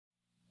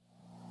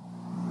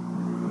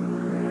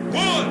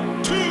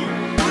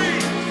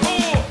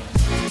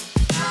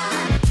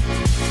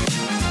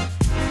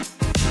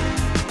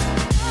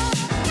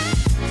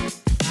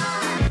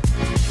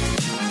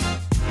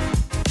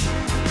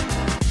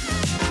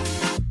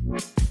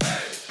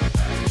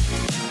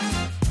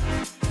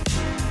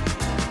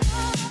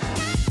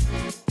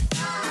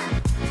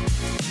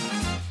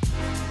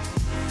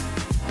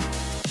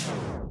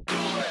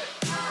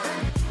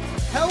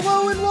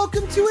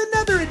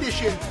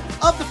edition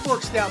of the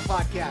Forks Down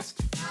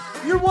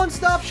Podcast, your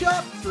one-stop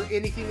shop for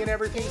anything and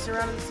everything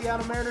surrounding the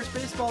Seattle Mariners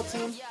baseball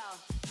team.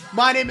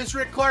 My name is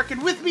Rick Clark,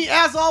 and with me,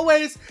 as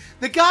always,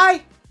 the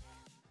guy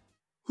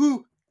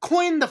who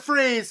coined the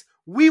phrase,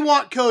 "We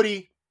want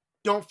Cody,"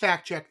 don't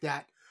fact check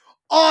that,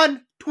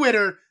 on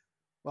Twitter,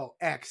 well,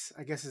 X,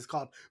 I guess it's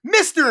called,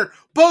 Mr.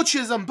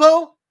 Bochism.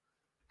 Bo,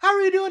 how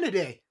are you doing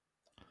today?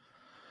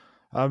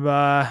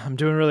 I'm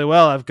doing really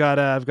well. I've got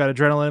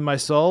adrenaline in my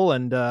soul,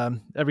 and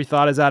every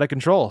thought is out of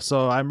control.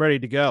 So I'm ready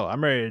to go.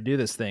 I'm ready to do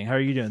this thing. How are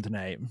you doing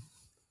tonight?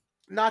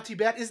 Not too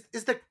bad.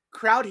 Is the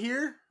crowd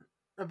here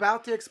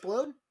about to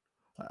explode?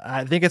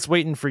 I think it's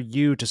waiting for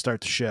you to start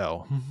the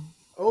show.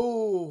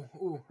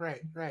 Oh,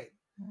 right.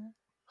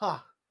 Huh.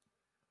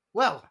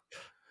 Well,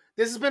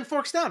 this has been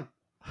Forks Down.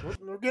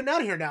 We're getting out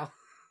of here now.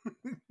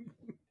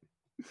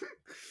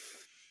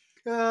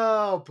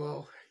 Oh,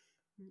 Bo.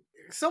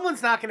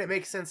 Someone's not going to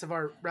make sense of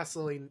our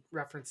wrestling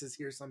references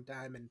here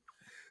sometime, and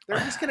they're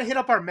just going to hit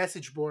up our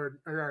message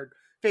board or our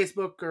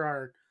Facebook or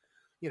our,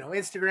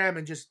 Instagram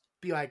and just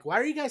be like, "Why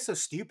are you guys so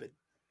stupid?"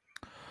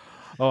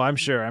 Oh, I'm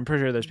sure. I'm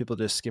pretty sure there's people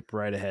just skip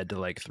right ahead to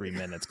like 3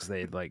 minutes because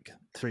they like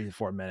 3 to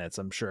 4 minutes.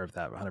 I'm sure of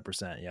that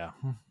 100%. Yeah.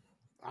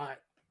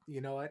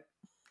 You know what?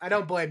 I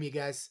don't blame you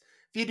guys.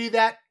 If you do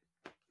that,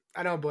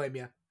 I don't blame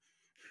you.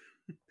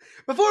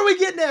 Before we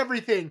get into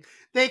everything,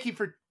 thank you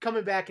for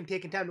coming back and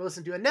taking time to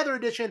listen to another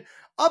edition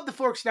of the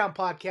Forks Down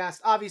Podcast.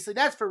 Obviously,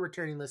 that's for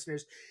returning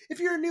listeners. If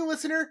you're a new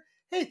listener,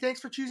 hey,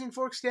 thanks for choosing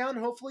Forks Down.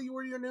 Hopefully, you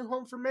were your new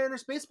home for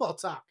Mariners baseball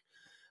talk.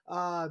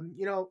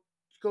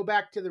 Go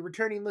back to the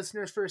returning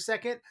listeners for a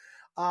second.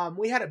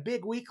 We had a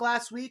big week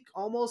last week,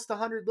 almost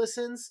 100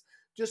 listens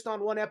just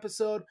on one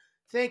episode.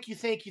 Thank you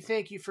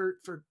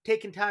for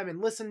taking time and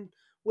listen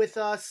with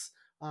us,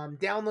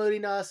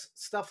 downloading us,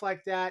 stuff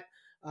like that.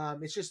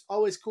 It's just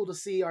always cool to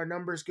see our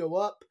numbers go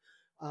up.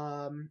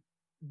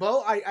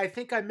 Bo, I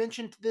think I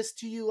mentioned this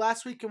to you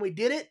last week, and we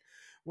did it.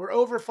 We're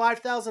over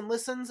 5,000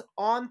 listens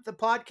on the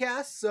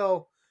podcast,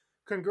 so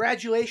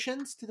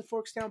congratulations to the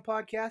Forks Down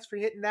Podcast for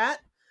hitting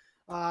that.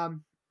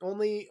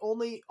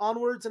 Only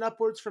onwards and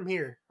upwards from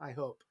here, I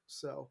hope.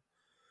 So,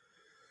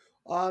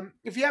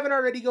 if you haven't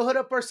already, go hit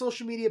up our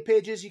social media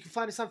pages. You can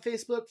find us on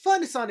Facebook,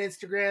 find us on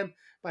Instagram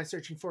by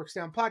searching Forks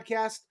Down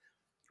Podcast.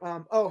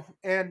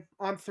 And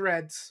on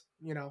Threads.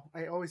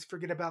 I always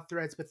forget about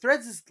Threads, but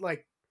Threads is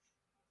like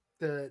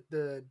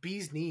the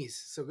bee's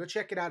knees. So go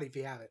check it out if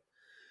you haven't.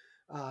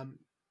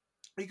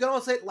 You can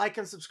also hit like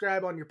and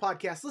subscribe on your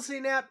podcast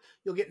listening app.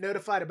 You'll get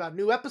notified about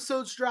new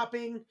episodes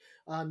dropping.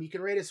 You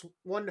can rate us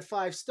 1 to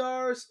 5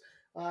 stars.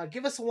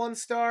 Give us a 1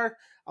 star.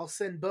 I'll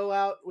send Bo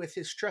out with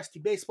his trusty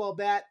baseball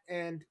bat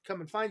and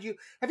come and find you.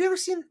 Have you ever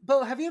seen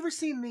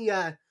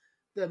the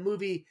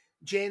movie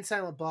Jay and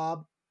Silent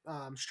Bob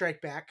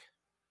Strike Back?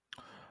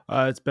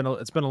 It's been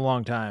a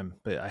long time,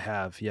 but I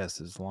have. Yes,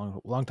 it's a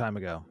long time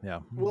ago. Yeah.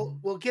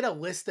 We'll get a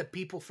list of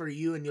people for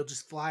you, and you'll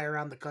just fly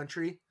around the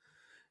country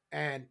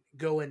and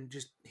go and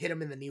just hit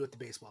them in the knee with the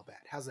baseball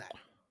bat. How's that?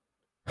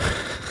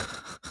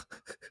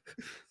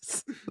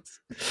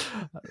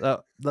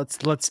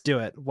 Let's do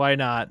it. Why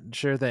not?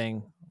 Sure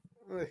thing.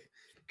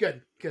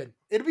 Good.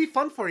 It'll be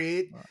fun for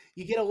you.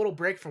 You get a little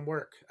break from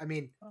work. I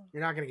mean,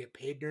 you're not going to get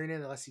paid during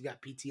it unless you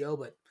got PTO,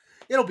 but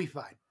it'll be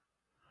fine.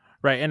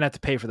 Right, and have to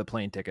pay for the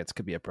plane tickets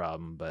could be a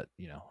problem, but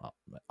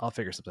I'll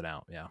figure something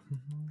out. Yeah.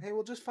 Hey,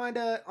 we'll just find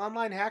an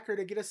online hacker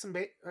to get us some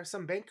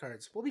bank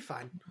cards. We'll be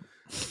fine.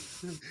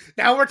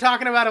 Now we're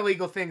talking about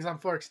illegal things on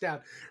Forks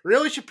Down.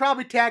 Really should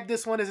probably tag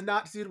this one as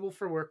not suitable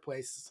for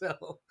workplace.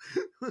 So,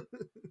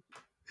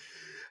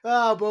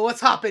 but let's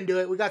hop into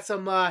it. We got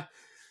some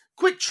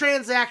quick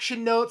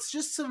transaction notes,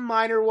 just some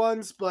minor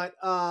ones, but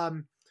I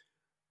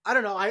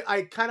don't know.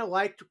 I kind of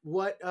liked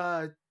what.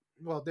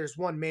 Well, there's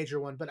one major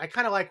one, but I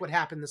kind of like what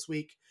happened this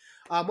week.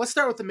 Let's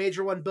start with the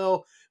major one,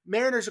 Bill.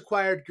 Mariners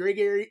acquired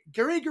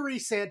Gregory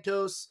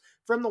Santos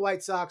from the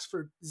White Sox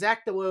for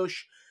Zach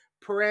Deloche,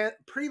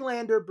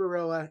 Prelander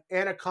Berroa,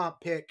 and a comp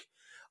pick.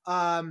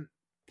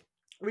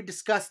 We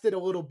discussed it a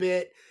little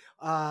bit.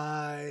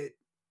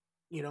 We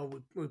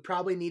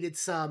probably needed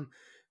some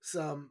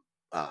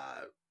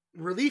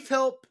relief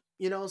help,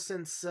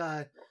 since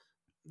the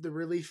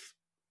relief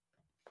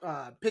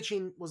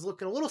pitching was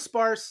looking a little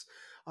sparse.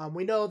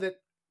 We know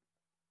that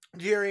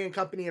Jerry and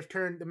company have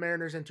turned the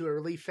Mariners into a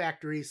relief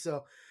factory,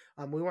 so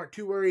we weren't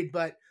too worried.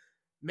 But,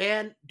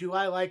 man, do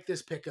I like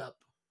this pickup.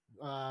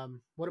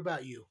 What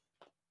about you?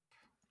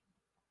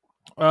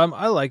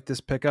 I like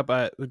this pickup.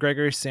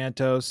 Gregory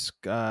Santos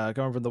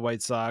coming from the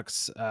White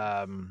Sox.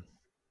 I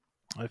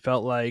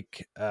felt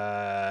like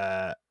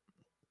I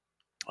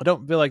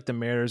don't feel like the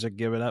Mariners are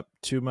giving up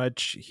too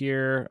much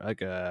here.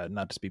 Like,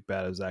 not to speak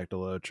bad of Zach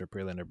Deloche or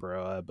Prelander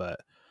Berroa, but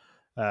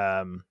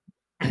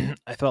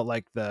I felt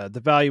like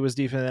the value was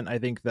decent. I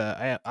think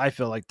I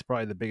feel like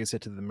probably the biggest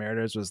hit to the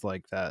Mariners was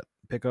like that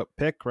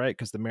pick, right?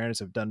 Because the Mariners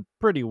have done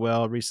pretty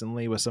well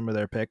recently with some of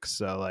their picks.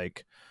 So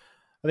like,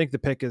 I think the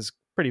pick is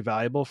pretty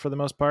valuable for the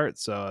most part.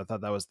 So I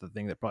thought that was the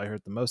thing that probably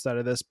hurt the most out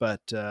of this.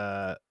 But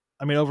I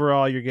mean,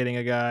 overall, you're getting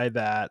a guy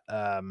that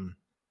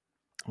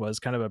was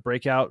kind of a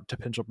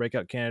potential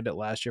breakout candidate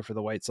last year for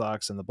the White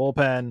Sox in the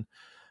bullpen.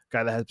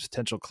 Guy that has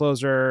potential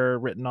closer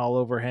written all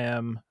over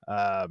him.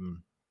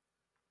 And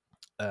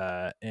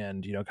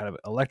kind of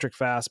electric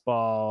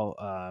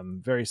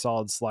fastball, very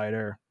solid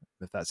slider.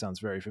 If that sounds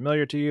very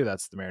familiar to you,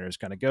 that's the Mariners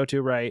kind of go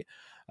to, right?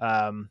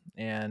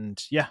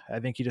 And yeah, I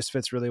think he just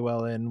fits really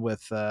well in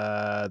with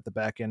the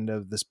back end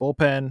of this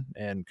bullpen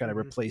and kind of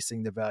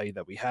replacing the value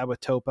that we have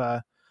with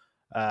Topa.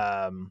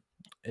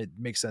 It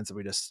makes sense that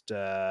we just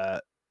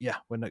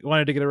when I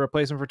wanted to get a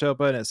replacement for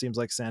Topa, and it seems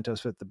like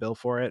Santos fit the bill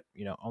for it.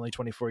 Only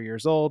 24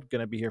 years old, going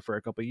to be here for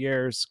a couple of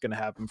years, going to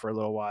have him for a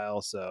little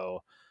while.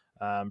 So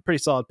pretty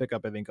solid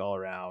pickup, I think, all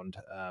around,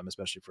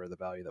 especially for the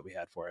value that we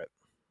had for it.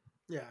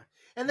 Yeah.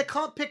 And the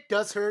comp pick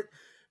does hurt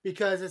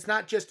because it's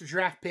not just a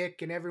draft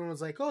pick and everyone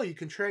was like, oh, you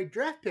can trade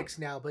draft picks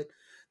now, but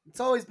it's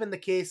always been the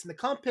case. And the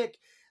comp pick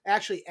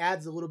actually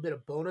adds a little bit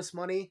of bonus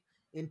money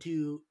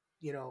into,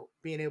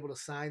 being able to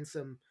sign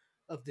some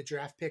of the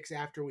draft picks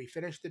after we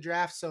finish the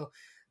draft. So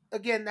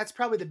again, that's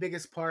probably the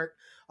biggest part.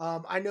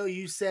 I know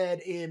you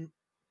said in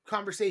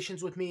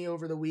conversations with me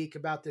over the week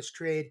about this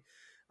trade,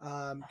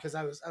 because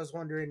I was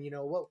wondering,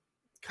 what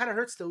kind of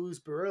hurts to lose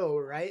Burrow,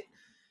 right?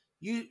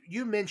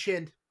 You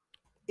mentioned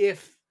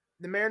if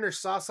the Mariners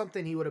saw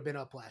something, he would have been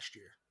up last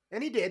year.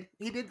 And he did.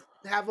 He did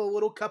have a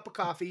little cup of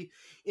coffee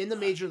in the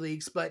major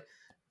leagues, but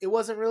it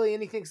wasn't really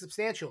anything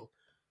substantial.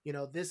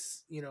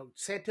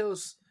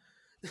 Santos,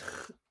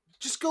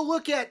 just go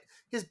look at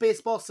his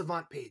Baseball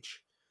Savant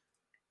page.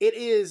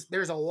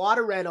 There's a lot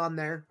of red on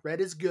there.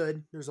 Red is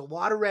good. There's a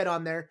lot of red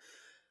on there.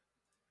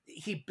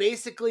 He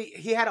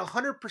had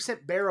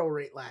 100% barrel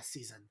rate last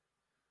season.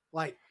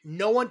 Like,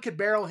 no one could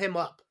barrel him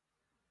up.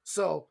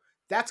 So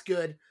that's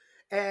good.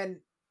 And,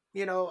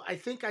 I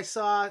think I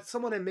saw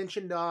someone had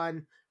mentioned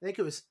on, I think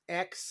it was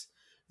X,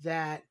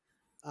 that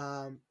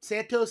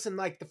Santos in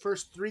like the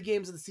first 3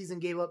 games of the season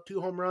gave up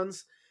 2 home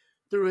runs.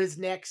 Through his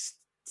next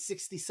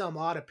 60 some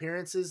odd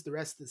appearances, the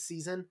rest of the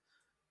season,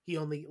 he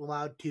only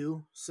allowed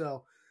 2.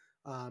 So,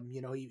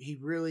 he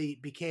really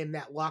became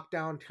that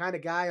lockdown kind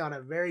of guy on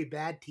a very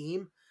bad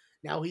team.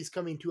 Now he's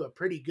coming to a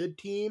pretty good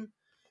team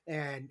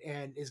and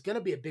is going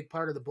to be a big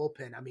part of the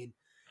bullpen. I mean,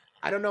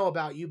 I don't know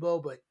about you, Bo,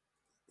 but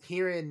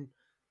hearing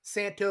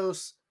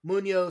Santos,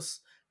 Munoz,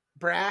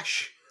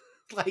 Brash,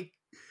 like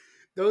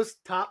those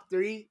top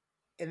 3,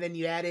 and then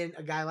you add in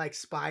a guy like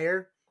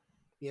Spire,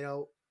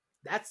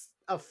 that's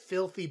a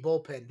filthy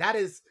bullpen. That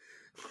is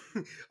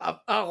an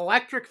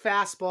electric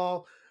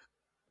fastball,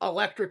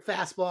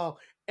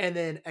 and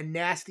then a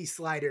nasty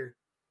slider,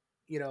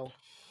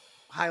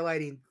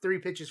 highlighting 3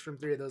 pitches from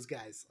 3 of those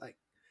guys. Like,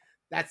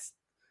 that's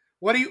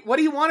what do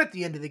you want at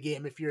the end of the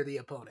game if you're the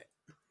opponent?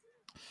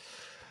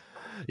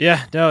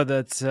 Yeah, no,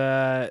 that's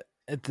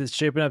it's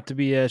shaping up to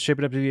be a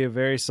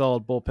very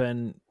solid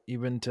bullpen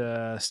even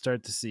to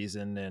start the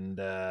season, and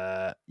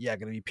going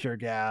to be pure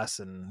gas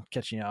and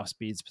catching off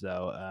speeds.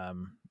 So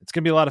it's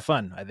going to be a lot of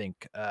fun, I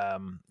think.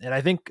 And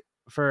I think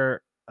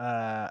for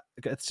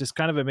it's just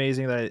kind of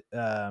amazing that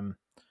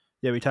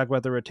we talk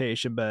about the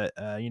rotation, but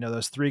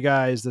those 3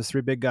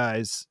 big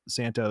guys,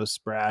 Santos,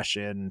 Brash,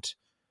 and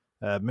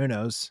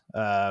Munoz,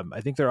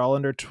 I think they're all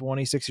under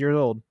 26 years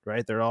old,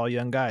 right? They're all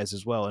young guys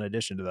as well, in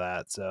addition to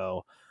that.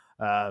 So,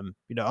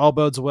 all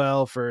bodes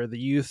well for the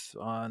youth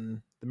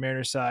on the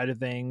Mariners side of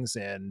things.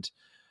 And,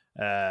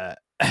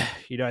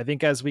 I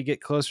think as we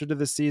get closer to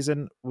the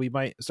season, we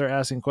might start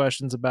asking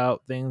questions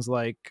about things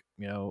like,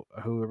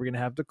 who are we going to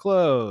have to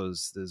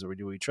close?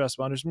 Do we trust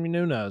Wanderson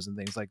Munoz and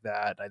things like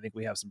that? I think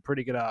we have some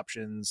pretty good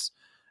options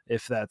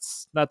if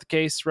that's not the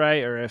case,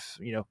 right? Or if,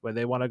 when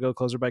they want to go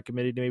closer by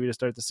committee to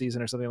start the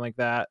season or something like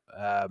that.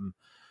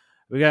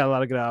 We got a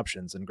lot of good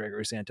options, and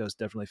Gregory Santos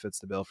definitely fits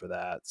the bill for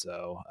that.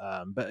 So,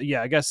 but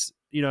yeah, I guess,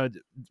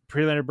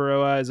 Prelander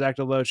Berroa, Zach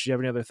DeLoach, do you have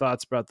any other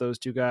thoughts about those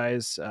 2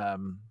 guys?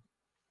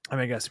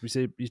 I guess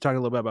you talk a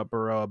little bit about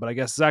Berroa, but I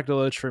guess Zach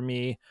DeLoach for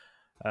me,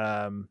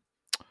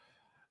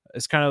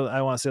 it's kind of,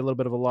 I want to say a little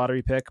bit of a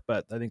lottery pick,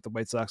 but I think the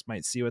White Sox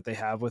might see what they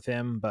have with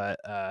him. But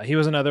he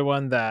was another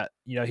one that,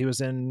 he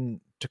was in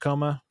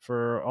Tacoma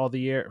for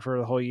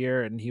the whole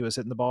year, and he was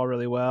hitting the ball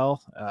really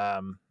well.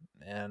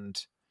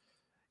 And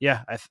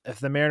yeah, if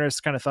the Mariners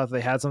kind of thought they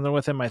had something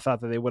with him, I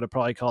thought that they would have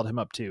probably called him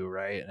up too,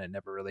 right? And it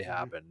never really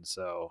happened.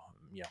 So,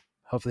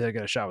 hopefully they'll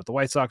get a shot with the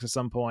White Sox at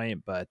some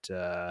point. But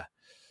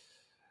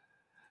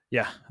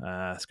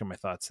that's kind of my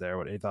thoughts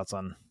there. Any thoughts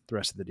on the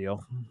rest of the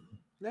deal?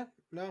 No,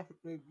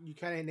 you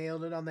kind of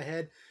nailed it on the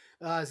head.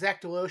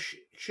 Zach DeLoach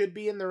should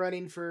be in the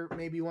running for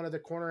maybe one of the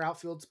corner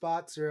outfield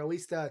spots, or at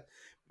least a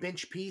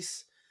bench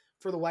piece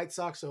for the White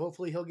Sox. So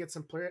hopefully he'll get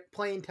some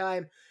playing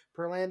time.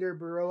 Prelander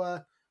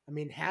Berroa,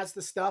 has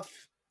the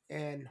stuff,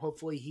 and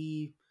hopefully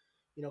he,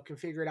 can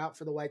figure it out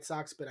for the White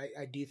Sox. But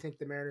I do think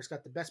the Mariners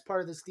got the best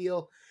part of this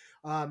deal.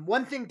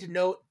 One thing to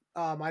note,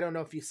 I don't know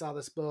if you saw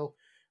this, Bo,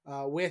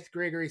 with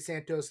Gregory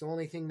Santos, the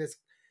only thing that's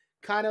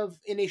kind of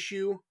an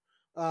issue,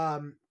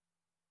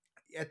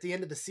 at the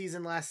end of the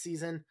season last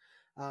season,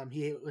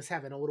 he was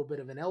having a little bit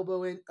of an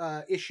elbow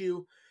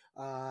issue.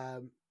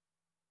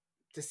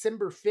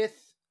 December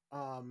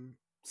 5th,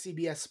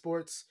 CBS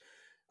Sports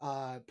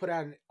put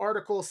out an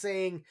article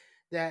saying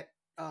that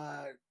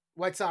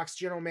White Sox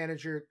general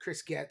manager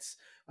Chris Getz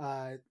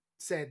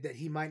said that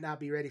he might not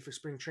be ready for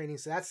spring training.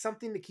 So that's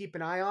something to keep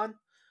an eye on.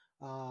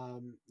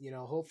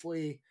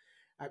 Hopefully,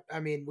 I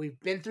mean, we've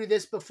been through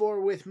this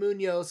before with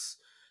Munoz,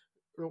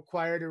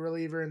 required a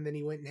reliever, and then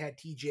he went and had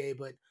TJ.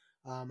 But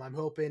I'm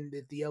hoping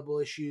that the elbow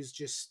issues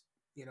just,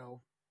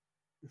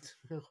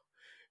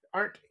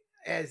 aren't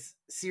as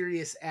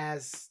serious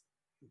as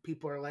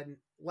people are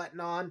letting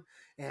on,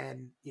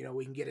 and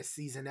we can get a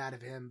season out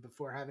of him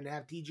before having to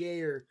have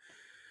TJ or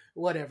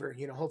whatever.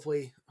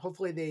 Hopefully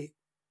they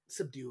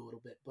subdue a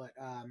little bit. But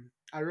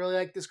I really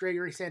like this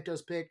Gregory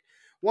Santos pick.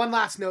 One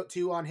last note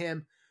too on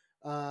him,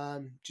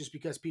 just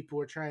because people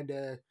were trying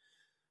to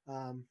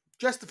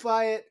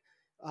justify it.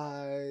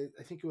 I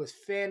think it was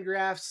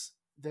Fangraphs,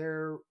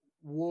 their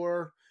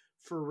WAR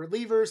for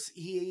relievers.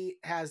 He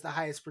has the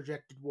highest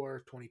projected WAR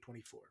of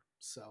 2024.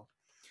 So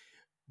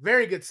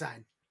very good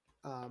sign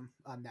on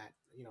that.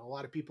 A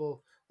lot of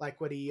people like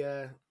what he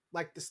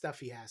like the stuff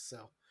he has.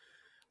 So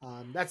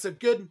that's a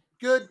good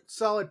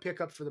solid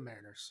pickup for the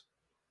Mariners.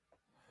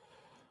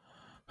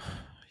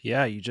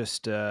 Yeah, you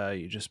just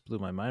blew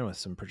my mind with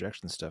some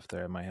projection stuff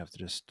there. I might have to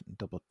just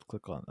double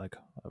click on, like,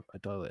 I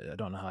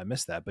don't know how I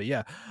missed that, but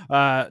yeah,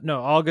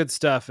 no, all good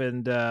stuff.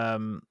 And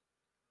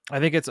I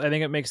think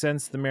it makes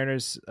sense. The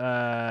Mariners,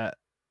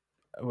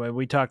 when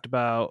we talked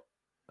about,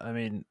 I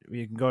mean,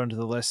 you can go into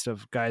the list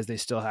of guys they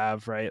still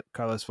have, right?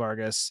 Carlos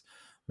Vargas,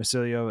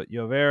 Marcelo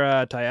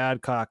Llovera, Ty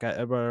Adcock,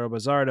 Eduardo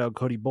Bazardo,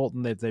 Cody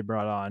Bolton that they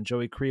brought on,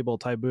 Joey Kriebel,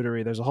 Ty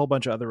Buttery. There's a whole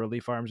bunch of other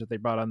relief arms that they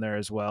brought on there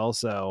as well.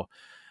 So,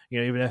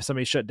 even if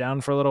somebody shut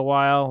down for a little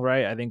while,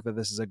 right, I think that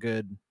this is a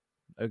good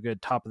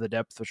top of the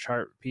depth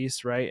chart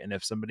piece, right? And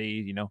if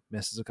somebody,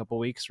 misses a couple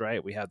weeks,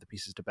 right, we have the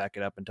pieces to back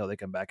it up until they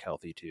come back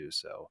healthy too.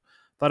 So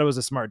thought it was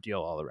a smart deal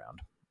all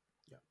around.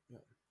 Yeah.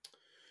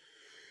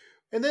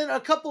 And then a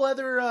couple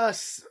other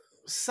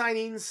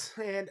signings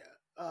and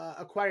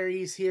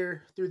acquirees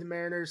here through the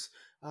Mariners.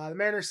 The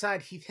Mariners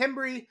signed Heath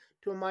Hembree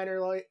to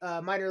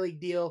a minor league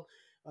deal.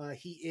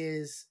 He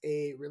is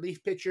a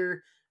relief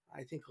pitcher,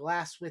 I think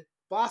last with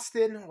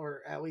Boston,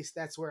 or at least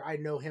that's where I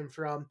know him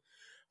from.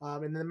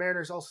 And then the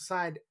Mariners also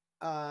signed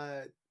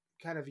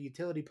kind of a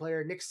utility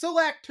player, Nick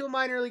Solak, to a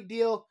minor league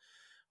deal.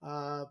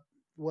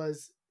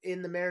 Was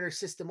in the Mariners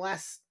system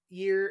last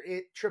year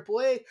at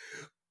AAA.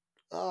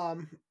 A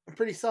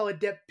pretty solid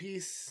depth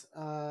piece,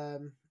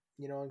 in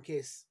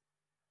case,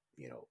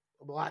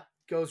 a lot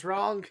goes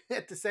wrong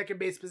at the second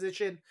base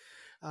position.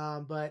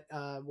 But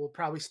we'll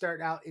probably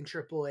start out in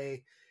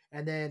AAA.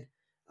 And then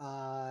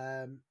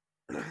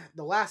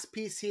the last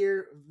piece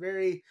here,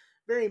 very,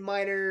 very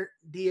minor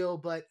deal,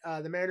 but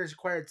the Mariners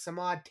acquired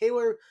Samad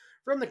Taylor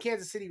from the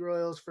Kansas City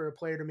Royals for a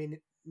player to be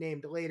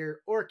named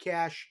later or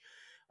cash.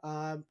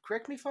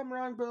 Correct me if I'm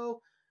wrong,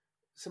 Bo.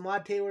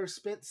 Samad Taylor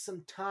spent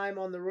some time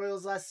on the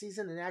Royals last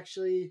season and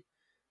actually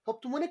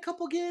helped win a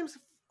couple games,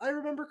 if I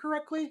remember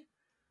correctly.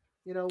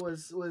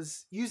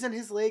 Was using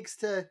his legs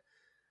to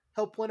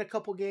help win a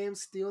couple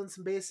games, stealing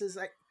some bases.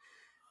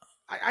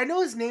 I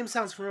know his name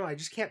sounds familiar. I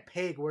just can't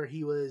peg where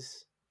he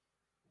was,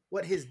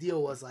 what his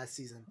deal was last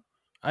season.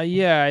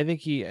 Yeah, I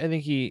think he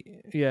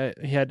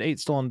had 8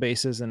 stolen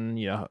bases and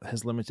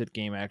his limited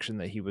game action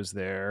that he was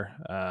there.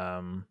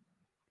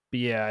 But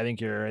yeah, I think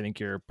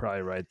you're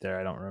probably right there.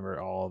 I don't remember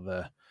all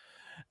the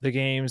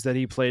games that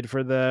he played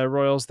for the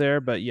Royals there,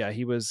 but yeah,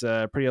 he was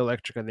pretty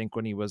electric. I think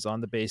when he was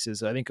on the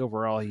bases, I think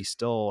overall he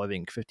stole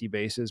 50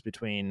 bases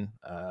between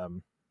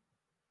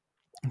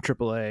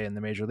AAA and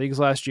the major leagues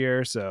last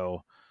year.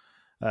 So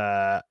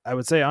I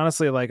would say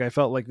honestly, like I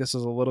felt like this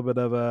was a little bit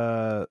of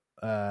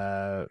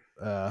a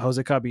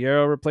Jose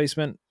Caballero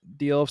replacement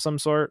deal of some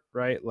sort,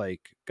 right?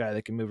 Like guy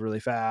that can move really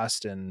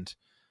fast and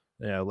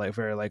like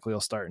very likely he'll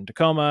start in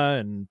Tacoma,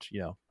 and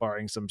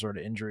barring some sort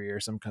of injury or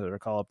some kind of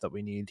call up that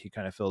we need, he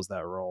kind of fills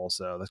that role.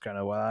 So that's kind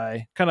of what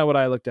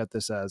I looked at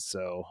this as.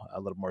 So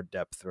a little more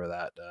depth for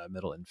that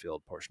middle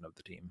infield portion of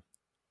the team.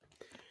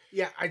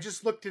 Yeah, I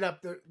just looked it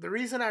up. The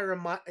reason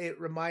it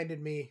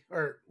reminded me,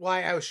 or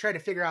why I was trying to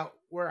figure out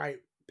where I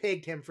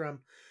pegged him from.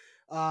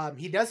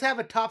 He does have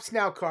a Topps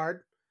Now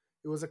card.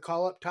 It was a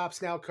call-up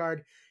Topps Now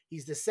card.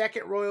 He's the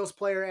second Royals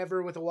player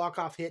ever with a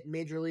walk-off hit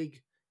in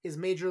his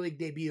major league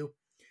debut.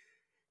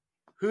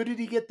 Who did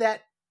he get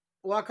that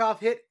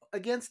walk-off hit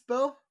against,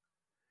 Bo?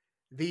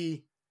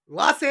 The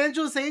Los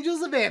Angeles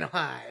Angels of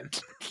Anaheim.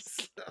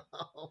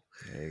 So,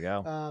 there you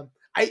go.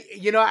 I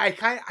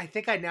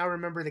think I now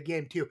remember the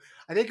game too.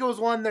 I think it was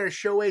one that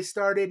Shohei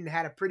started and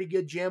had a pretty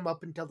good gem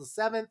up until the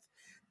 7th.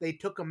 They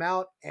took him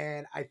out,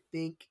 and I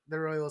think the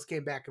Royals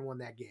came back and won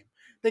that game.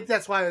 I think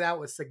that's why that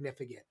was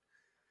significant.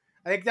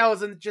 I think that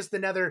was just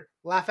another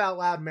laugh out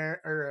loud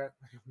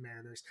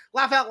Mariners,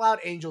 laugh out loud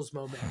Angels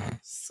moment.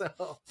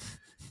 So,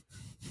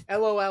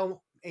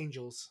 LOL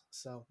Angels.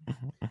 So,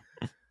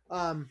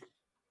 one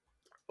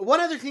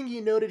other thing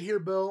you noted here,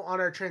 Bo,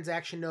 on our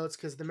transaction notes,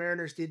 because the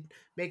Mariners did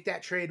make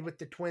that trade with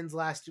the Twins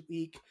last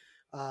week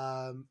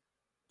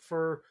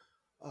for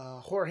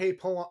Jorge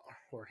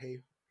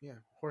Yeah,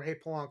 Jorge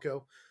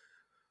Polanco.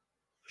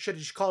 Should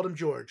have just called him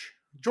George.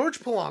 George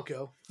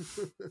Polanco.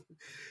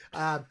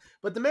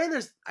 But the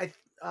Mariners,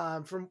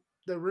 from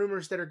the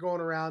rumors that are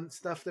going around,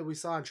 stuff that we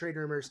saw in trade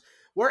rumors,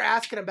 we're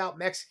asking about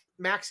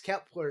Max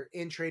Kepler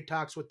in trade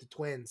talks with the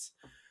Twins.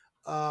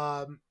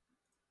 Um,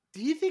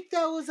 do you think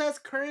that was as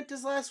current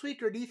as last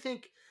week, or do you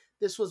think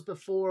this was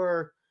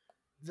before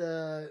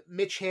the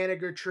Mitch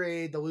Haniger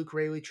trade, the Luke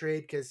Raley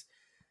trade? Because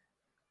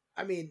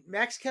I mean,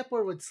 Max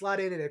Kepler would slot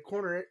in at a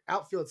corner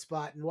outfield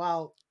spot, and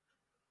while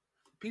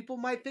people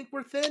might think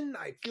we're thin,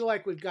 I feel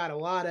like we've got a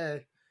lot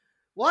of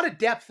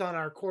depth on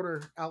our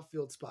corner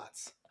outfield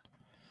spots.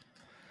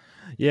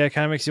 Yeah, it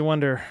kind of makes you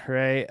wonder,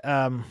 right?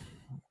 I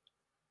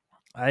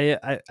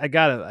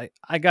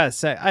gotta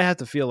say, I have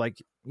to feel like,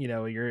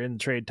 you're in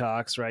trade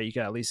talks, right? You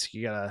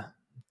gotta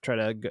try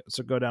to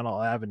go down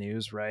all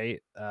avenues,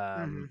 right?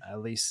 Mm-hmm.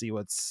 At least see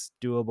what's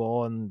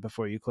doable, and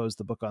before you close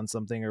the book on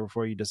something, or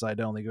before you decide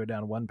to only go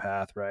down one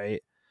path,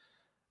 right?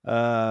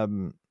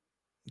 Um,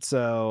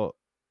 so,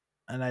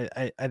 and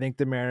I think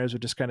the Mariners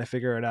would just kind of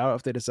figure it out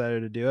if they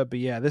decided to do it. But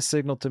yeah, this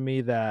signaled to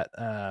me that,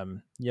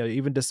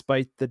 even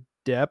despite the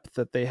depth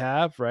that they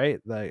have, right,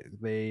 like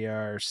they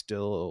are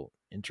still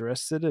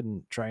interested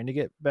in trying to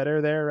get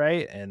better there,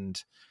 right?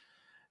 And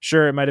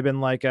sure, it might have been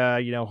like,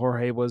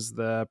 Jorge was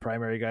the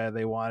primary guy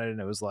they wanted,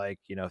 and it was like,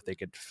 if they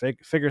could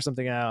figure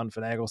something out and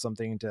finagle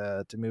something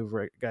to move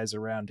guys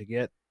around to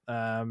get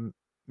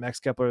Max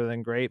Kepler,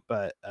 then great.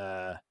 But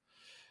yeah,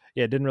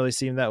 it didn't really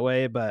seem that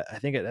way. But I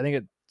think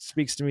it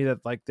speaks to me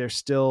that, like, there's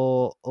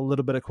still a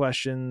little bit of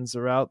questions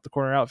about the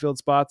corner outfield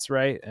spots,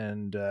 right?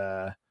 And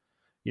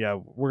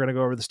we're gonna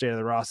go over the state of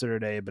the roster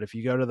today. But if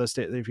you go to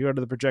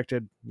the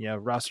projected,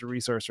 roster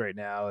resource right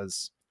now,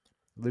 is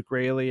Luke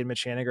Raley and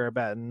Mitch Haniger are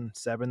batting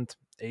 7th,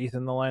 8th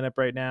in the lineup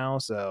right now.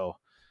 So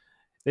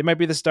they might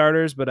be the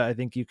starters, but I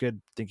think you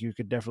could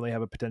definitely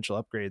have a potential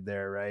upgrade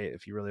there, right?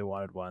 If you really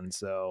wanted one.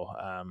 So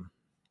I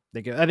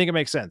think it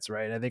makes sense,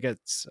 right? I think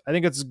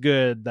it's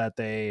good that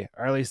they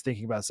are at least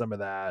thinking about some of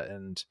that.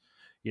 And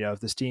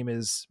if this team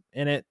is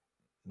in it,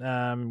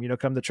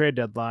 come the trade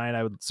deadline,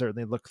 I would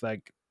certainly look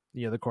like,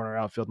 the corner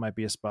outfield might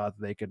be a spot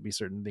that they could be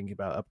certain thinking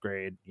about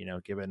upgrade,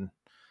 given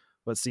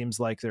what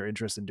seems like their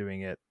interest in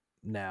doing it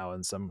now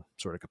in some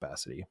sort of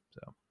capacity.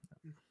 So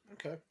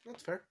Okay,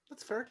 that's fair.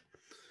 That's fair.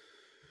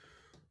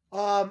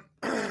 Um,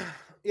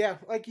 yeah,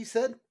 like you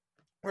said,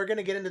 we're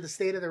gonna get into the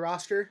state of the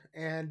roster,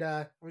 and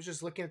I was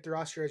just looking at the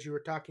roster as you were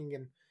talking,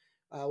 and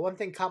one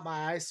thing caught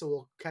my eye, so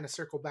we'll kind of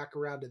circle back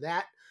around to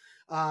that.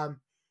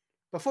 Um,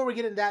 before we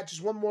get into that,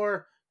 just one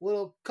more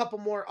couple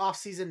more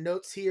off-season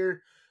notes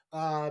here.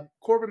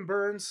 Corbin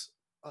Burns,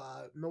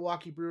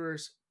 Milwaukee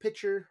Brewers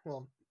pitcher,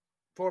 well,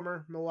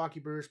 former Milwaukee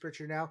Brewers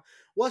pitcher now,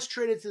 was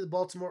traded to the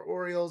Baltimore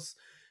Orioles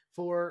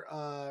for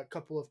a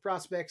couple of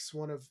prospects,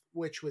 one of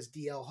which was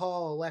DL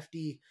Hall, a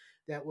lefty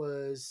that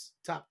was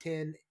top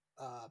 10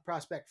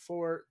 prospect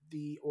for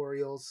the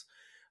Orioles.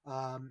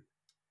 Um,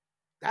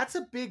 that's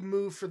a big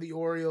move for the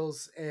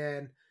Orioles,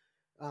 and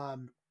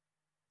um,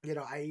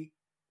 I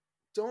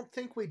don't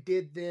think we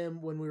did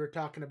them when we were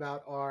talking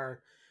about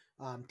our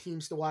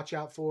teams to watch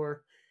out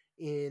for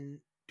in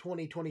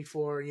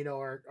 2024.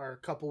 Our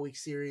couple week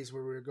series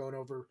where we were going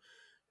over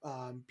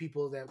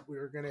people that we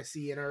were going to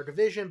see in our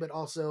division, but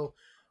also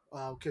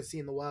could see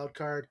in the wild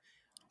card.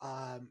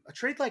 A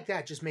trade like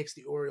that just makes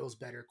the Orioles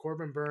better.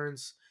 Corbin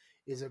Burns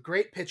is a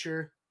great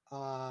pitcher.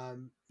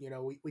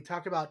 We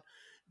talk about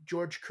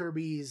George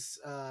Kirby's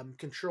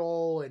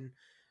control and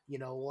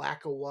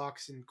lack of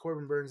walks, and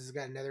Corbin Burns has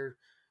got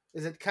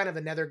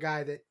another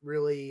guy that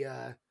really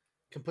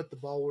can put the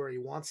ball where he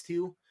wants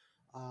to.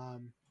 I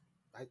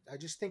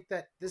just think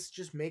that this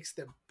just makes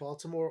the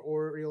Baltimore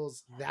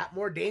Orioles that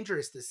more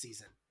dangerous this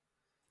season.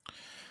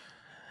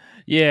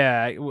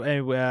 yeah,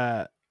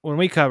 when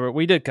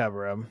we did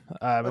cover them.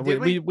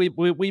 Did we?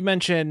 We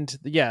mentioned,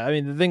 yeah. I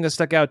mean, the thing that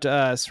stuck out to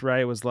us,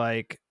 right, was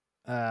like,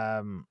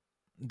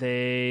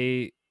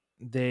 they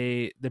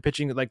the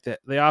pitching, like the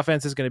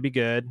offense is going to be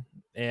good,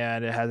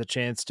 and it has a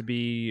chance to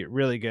be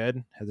really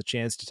good. Has a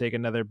chance to take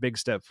another big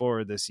step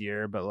forward this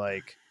year, but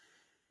like,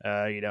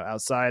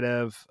 outside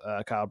of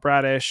Kyle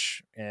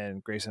Bradish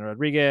and Grayson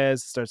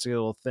Rodriguez, it starts to get a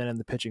little thin in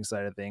the pitching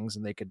side of things,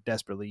 and they could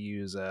desperately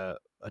use a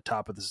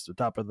top of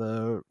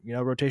the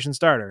rotation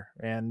starter.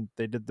 And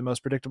they did the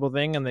most predictable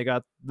thing, and they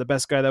got the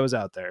best guy that was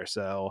out there.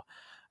 So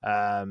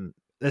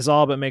this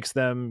all but makes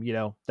them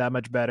that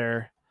much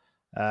better.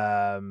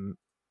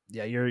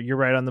 Yeah, you're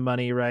right on the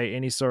money, right?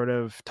 Any sort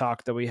of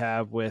talk that we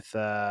have with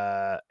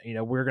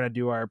we're gonna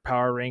do our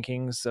power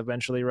rankings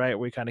eventually, right?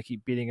 We kind of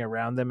keep beating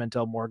around them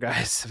until more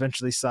guys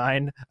eventually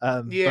sign.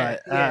 Yeah,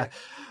 yeah.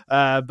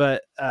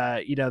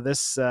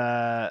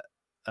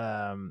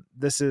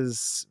 This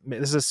is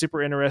a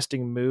super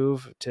interesting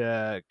move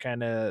to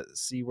kind of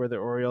see where the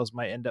Orioles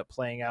might end up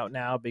playing out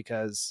now,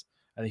 because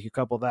I think you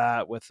couple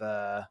that with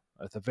a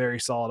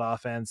very solid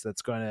offense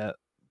that's going to,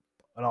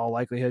 in all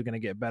likelihood, going to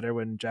get better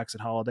when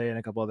Jackson Holiday and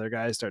a couple other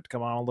guys start to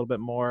come on a little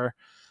bit more.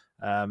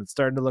 It's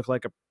starting to look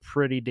like a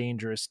pretty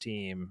dangerous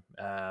team.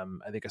 I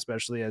think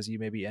especially as you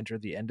maybe enter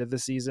the end of the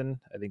season,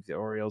 I think the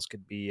Orioles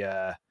could be,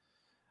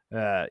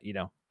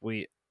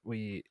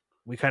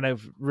 we kind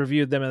of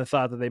reviewed them and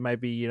thought that they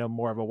might be,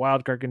 more of a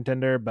wild card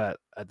contender, but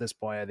at this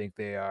point, I think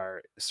they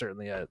are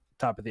certainly a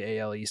top of the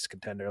AL East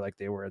contender like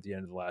they were at the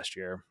end of the last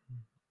year.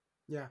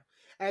 Yeah.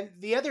 And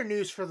the other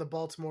news for the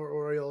Baltimore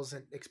Orioles,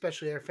 and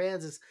especially their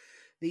fans, is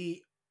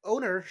the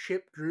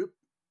ownership group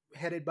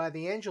headed by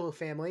the Angelo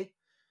family.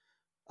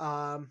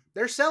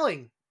 They're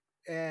selling,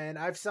 and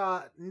I've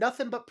saw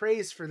nothing but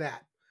praise for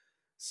that.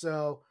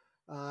 So,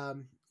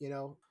 the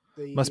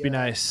Must be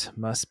nice.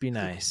 Must be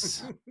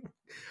nice.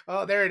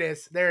 Oh, there it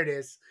is. There it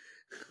is.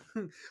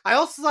 I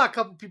also saw a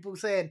couple people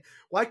saying,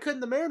 "Why couldn't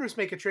the Mariners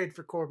make a trade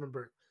for Corbin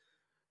Burke?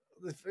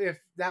 If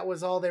that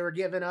was all they were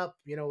giving up,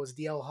 was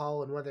DL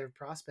Hall and Weather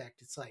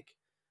Prospect." It's like,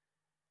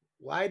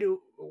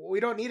 we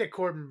don't need a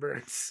Corbin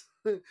Burns?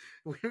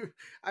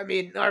 I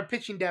mean, our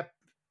pitching depth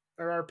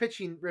or our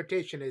pitching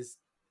rotation is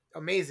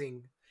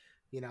amazing.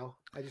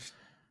 I just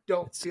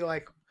don't feel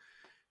like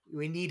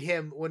we need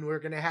him when we're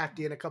going to have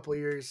to, in a couple of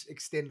years,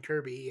 extend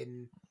Kirby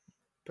and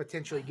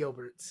potentially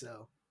Gilbert.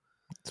 So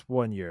it's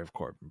 1 year of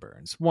Corbin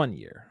Burns. 1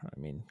 year. I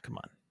mean, come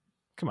on.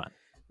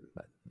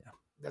 But yeah,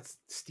 that's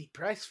a steep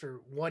price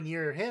for 1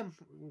 year of him.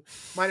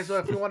 Might as well,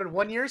 if we wanted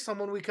 1 year,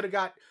 someone we could have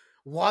got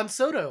Juan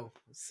Soto.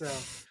 So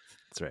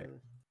that's right.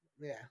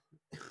 Yeah.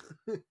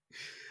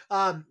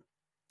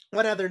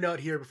 One other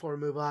note here before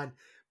we move on.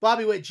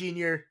 Bobby Witt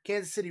Jr.,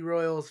 Kansas City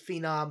Royals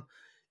phenom,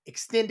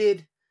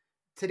 extended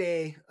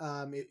today.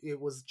 It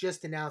was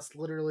just announced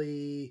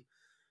literally,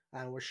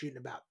 we're shooting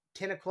about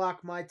 10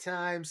 o'clock my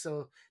time, so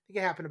I think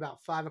it happened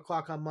about 5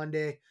 o'clock on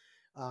Monday,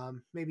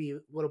 maybe a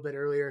little bit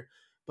earlier,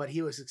 but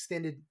he was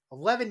extended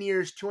 11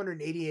 years,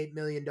 $288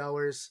 million.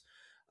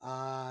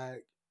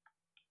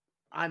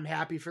 I'm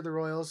happy for the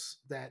Royals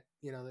that,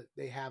 that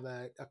they have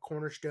a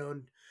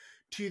cornerstone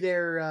to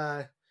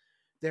their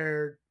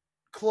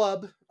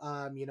club.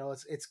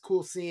 It's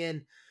cool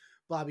seeing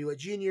Bobby Witt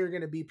Jr.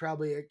 going to be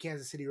probably a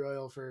Kansas City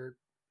Royal for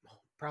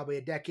probably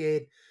a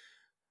decade.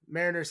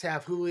 Mariners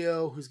have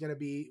Julio, who's going to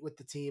be with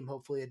the team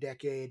hopefully a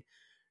decade.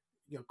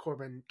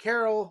 Corbin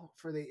Carroll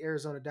for the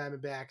Arizona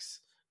Diamondbacks,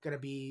 going to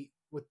be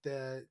with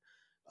the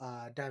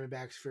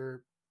Diamondbacks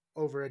for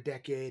over a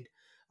decade.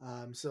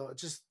 So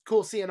it's just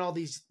cool seeing all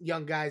these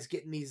young guys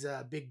getting these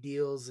big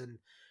deals, and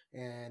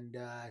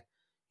I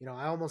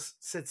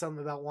almost said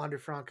something about Wander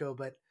Franco,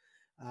 but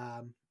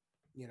I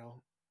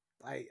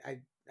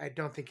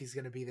don't think he's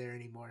going to be there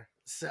anymore.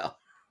 So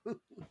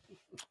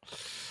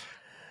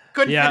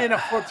couldn't fit in a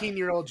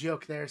 14-year-old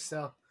joke there.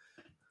 So,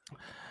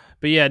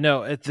 but yeah,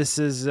 no, this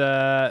is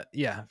I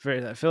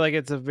feel like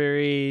it's a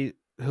very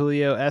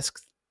Julio-esque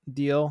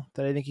deal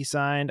that I think he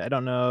signed. I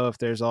don't know if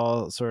there's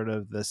all sort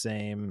of the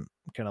same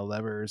kind of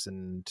levers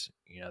and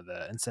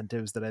the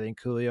incentives that I think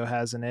Julio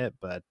has in it,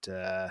 but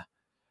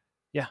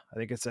yeah, I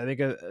think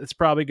it's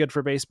probably good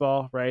for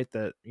baseball, right?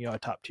 That a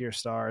top tier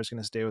star is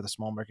going to stay with a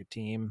small market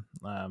team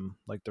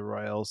like the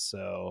Royals.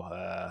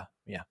 So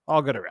yeah,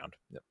 all good around.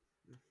 Yep.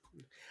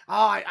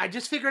 Oh, I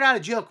just figured out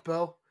a joke,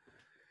 Bo.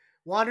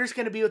 Wander's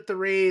going to be with the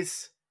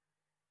Rays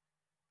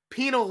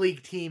penal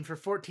league team for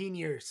 14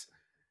 years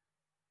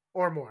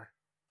or more.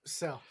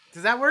 So,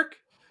 does that work?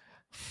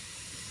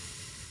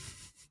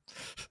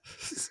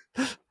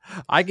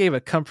 I gave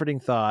a comforting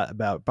thought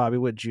about Bobby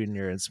Witt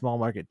Jr. and small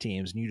market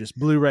teams, and you just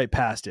blew right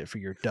past it for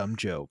your dumb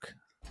joke.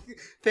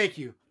 Thank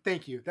you.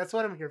 That's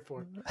what I'm here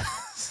for.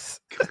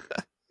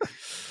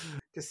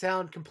 To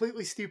sound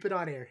completely stupid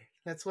on air.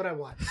 That's what I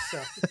want.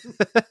 So,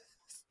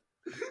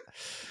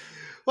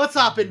 let's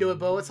hop into it,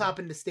 Bo. Let's hop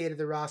into state of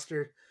the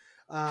roster.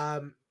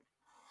 After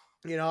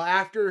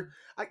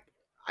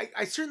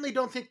I certainly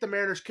don't think the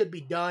Mariners could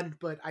be done,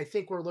 but I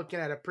think we're looking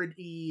at a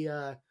pretty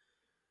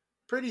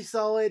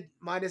solid,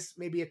 minus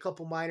maybe a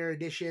couple minor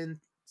additions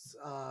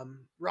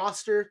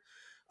roster.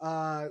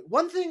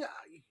 One thing,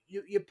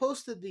 you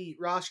posted the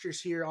rosters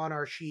here on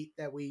our sheet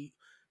that we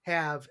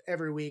have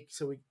every week,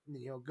 so we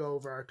go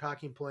over our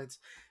talking points.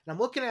 And I'm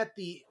looking at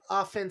the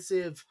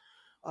offensive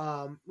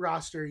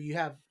roster. You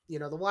have the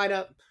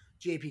lineup: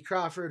 J.P.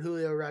 Crawford,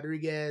 Julio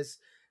Rodriguez.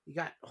 You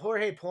got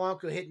Jorge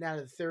Polanco hitting out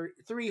of the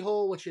three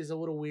hole, which is a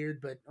little weird,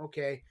 but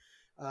okay.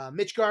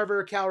 Mitch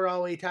Garver, Cal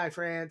Raleigh, Ty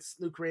France,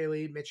 Luke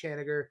Raley, Mitch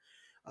Haniger,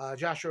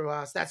 Josh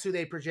Rojas. That's who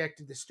they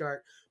projected to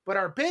start. But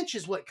our bench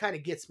is what kind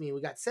of gets me.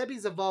 We got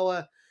Sebi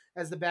Zavala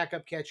as the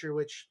backup catcher,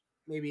 which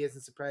maybe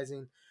isn't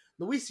surprising.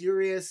 Luis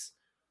Urias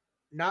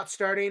not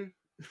starting.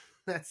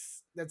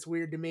 That's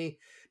weird to me.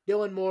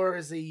 Dylan Moore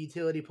is a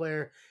utility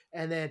player.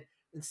 And then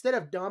instead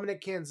of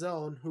Dominic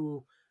Canzone,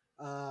 who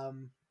I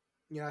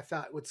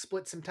thought would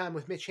split some time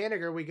with Mitch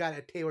Haniger, we got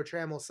a Taylor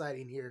Trammell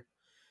sighting here.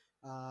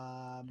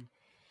 I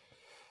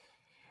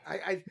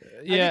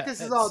think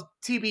this is all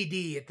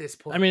TBD at this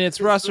point. I mean,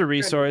 it's roster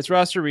resource. It's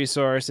roster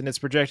resource, and it's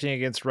projecting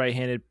against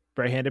right-handed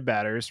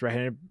batters,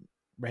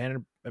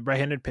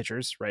 right-handed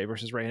pitchers, right,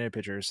 versus right-handed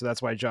pitchers. So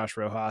that's why Josh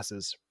Rojas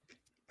is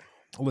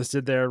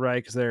listed there,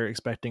 right? Because they're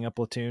expecting a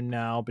platoon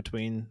now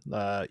between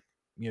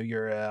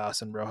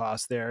Urias and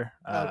Rojas there,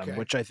 Okay.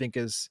 which I think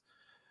is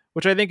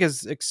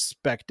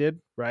expected,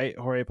 right?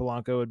 Jorge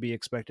Polanco would be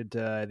expected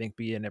to, I think,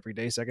 be an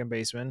everyday second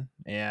baseman,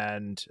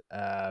 and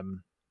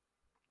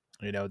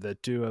the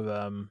two of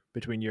them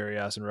between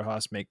Urias and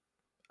Rojas make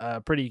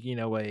a pretty,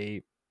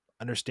 a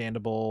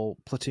understandable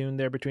platoon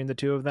there between the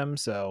two of them.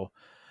 So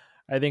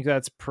I think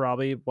that's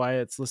probably why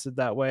it's listed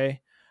that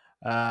way.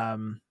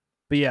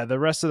 But yeah, the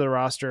rest of the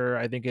roster,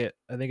 I think it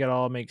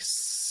all makes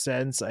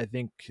sense. I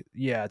think,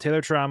 yeah,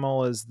 Taylor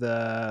Trammell is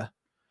the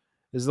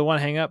one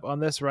hang up on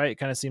this, right? It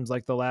kind of seems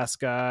like the last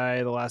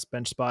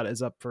bench spot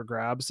is up for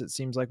grabs. It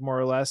seems like, more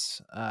or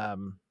less.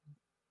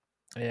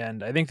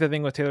 And I think the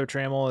thing with Taylor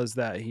Trammell is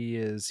that he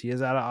is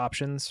out of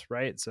options,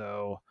 right?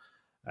 So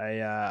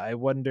I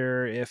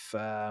wonder if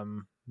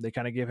they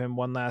kind of give him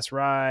one last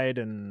ride,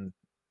 and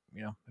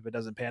if it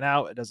doesn't pan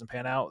out, it doesn't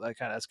pan out.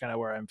 That's kind of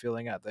where I'm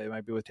feeling at. They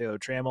might be with Taylor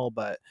Trammell,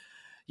 but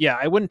yeah,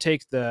 I wouldn't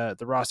take the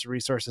roster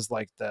resources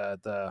like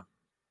the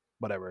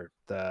whatever,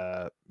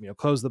 the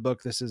close the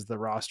book, this is the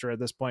roster at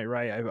this point,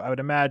 right? I would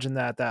imagine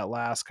that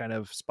last kind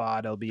of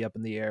spot will be up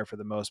in the air for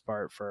the most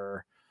part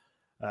for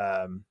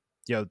um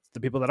the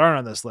people that aren't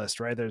on this list,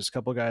 right? There's a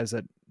couple guys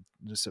that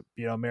just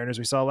Mariners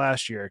we saw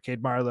last year.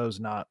 Cade Marlowe's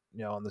not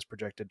on this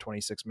projected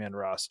 26-man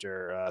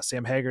roster.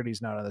 Sam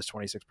Haggerty's not on this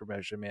 26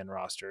 man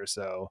roster.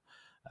 So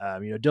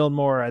Dylan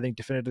Moore I think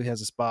definitively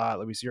has a spot.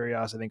 Luis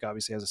Urias I think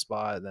obviously has a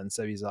spot, and then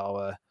Seby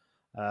Zawa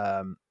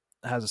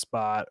has a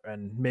spot,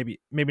 and maybe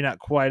not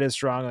quite as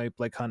strong. Like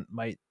Blake Hunt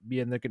might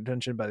be in the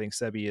contention, but I think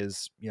Seby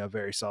is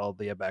very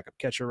solidly a backup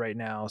catcher right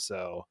now.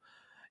 So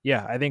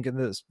yeah, I think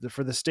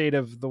for the state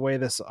of the way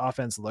this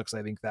offense looks,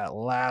 I think that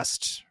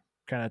last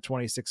kind of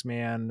 26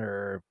 man,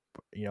 or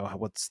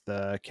what's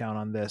the count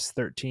on this,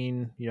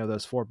 13,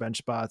 those 4 bench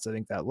spots, I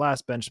think that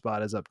last bench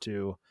spot is up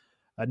to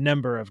a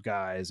number of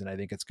guys, and I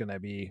think it's going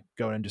to be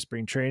going into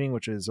spring training,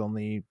 which is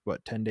only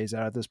 10 days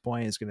out at this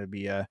point. It's going to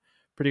be a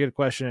pretty good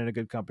question and a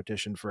good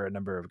competition for a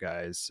number of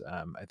guys,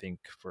 I think,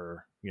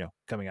 for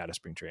coming out of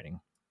spring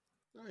training.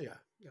 Oh yeah,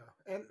 yeah.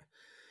 And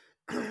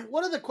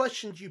one of the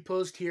questions you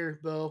posed here,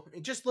 Bo,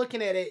 and just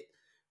looking at it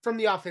from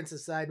the offensive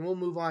side, and we'll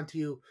move on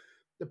to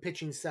the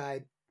pitching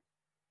side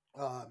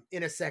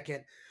in a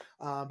second.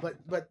 But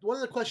one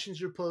of the questions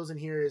you're posing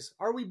here is: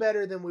 are we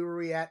better than we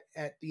were at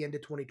the end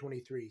of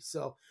 2023?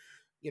 So,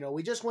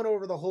 we just went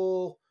over the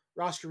whole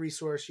roster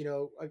resource.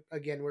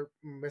 Again, we're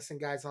missing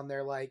guys on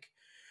there like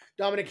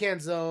Dominic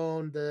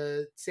Canzone,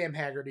 the Sam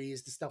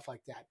Haggertys, the stuff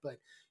like that. But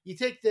you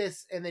take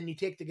this, and then you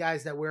take the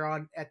guys that we're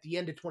on at the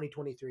end of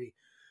 2023.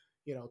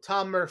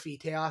 Tom Murphy,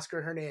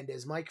 Teoscar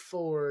Hernandez, Mike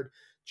Ford,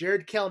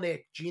 Jared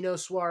Kelnick, Gino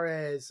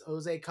Suarez,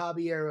 Jose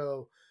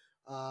Caballero.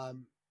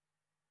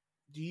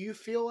 Do you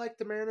feel like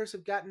the Mariners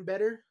have gotten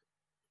better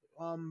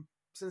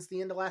since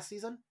the end of last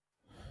season?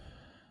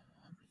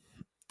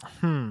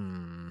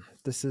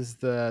 This is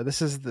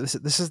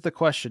the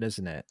question,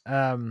 isn't it?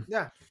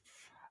 Yeah.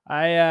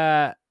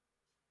 I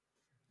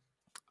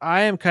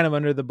am kind of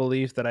under the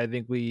belief that I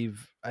think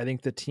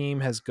the team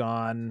has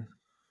gone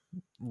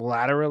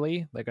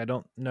laterally. Like, I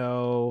don't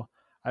know.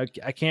 I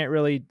can't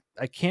really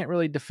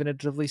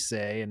definitively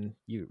say, and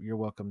you're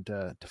welcome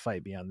to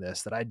fight me on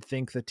this, that I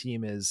think the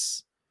team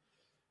is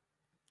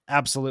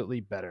absolutely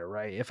better,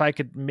 right? If I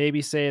could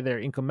maybe say they're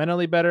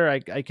incrementally better, I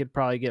could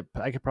probably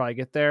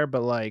get there,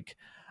 but like,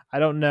 I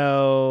don't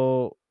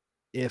know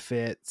if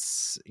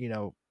it's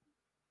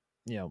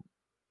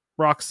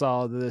rock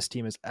solid that this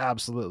team is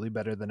absolutely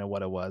better than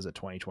what it was at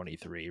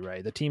 2023,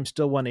 right? The team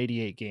still won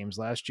 88 games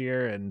last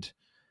year, and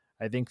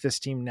I think this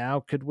team now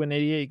could win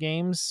 88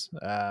 games.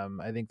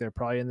 I think they're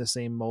probably in the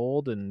same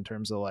mold in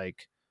terms of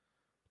like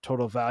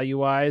total value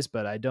wise,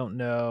 but I don't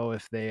know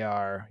if they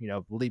are,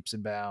 leaps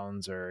and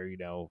bounds or,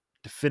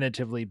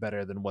 definitively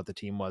better than what the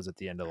team was at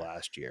the end of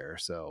last year.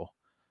 So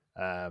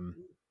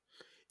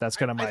that's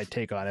kind of my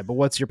take on it. But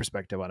what's your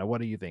perspective on it?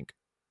 What do you think?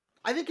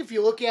 I think if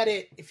you look at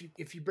it,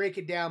 if you break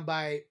it down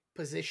by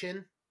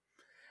position,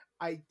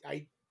 I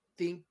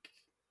think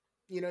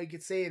you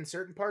could say in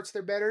certain parts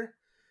they're better.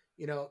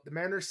 The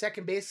Mariners'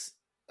 second base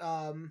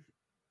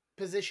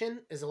position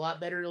is a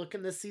lot better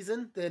looking this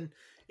season than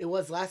it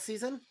was last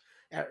season.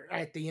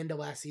 At the end of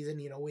last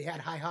season, we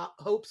had high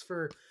hopes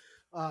for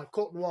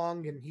Colton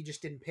Wong, and he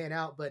just didn't pan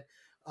out. But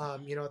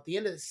at the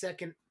end of the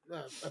second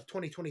of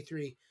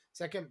 2023,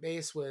 second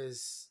base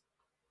was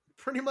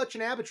pretty much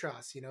an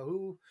albatross.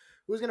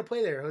 Who's going to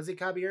play there? Jose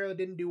Caballero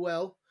didn't do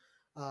well.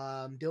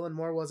 Dylan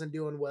Moore wasn't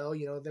doing well.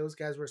 Those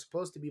guys were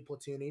supposed to be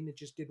platooning. It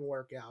just didn't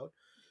work out.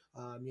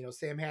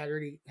 Sam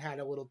Haggerty had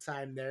a little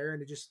time there,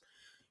 and it just,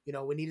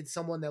 we needed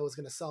someone that was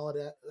going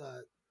to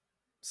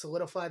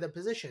solidify the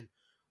position.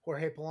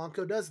 Jorge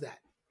Polanco does that.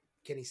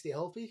 Can he stay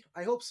healthy?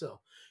 I hope so.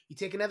 You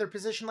take another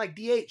position like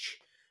DH.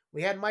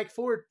 We had Mike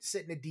Ford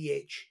sitting at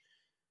DH.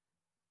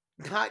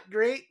 Not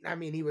great. I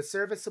mean, he was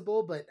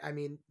serviceable, but I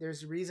mean,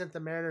 there's a reason the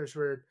Mariners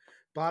were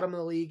bottom of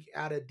the league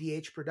out of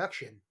DH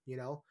production. We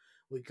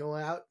go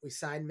out, we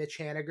sign Mitch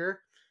Haniger.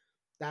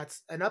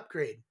 That's an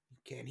upgrade.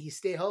 Can he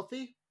stay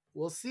healthy?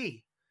 We'll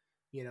see.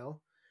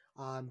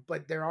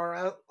 But there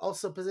are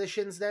also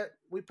positions that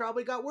we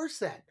probably got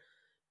worse at.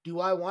 Do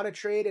I want to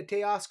trade a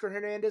Teoscar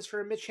Hernandez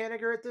for a Mitch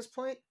Haniger at this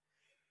point?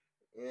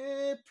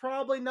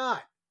 Probably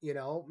not.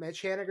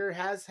 Mitch Haniger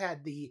has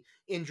had the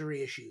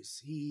injury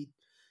issues. He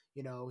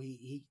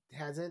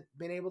hasn't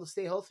been able to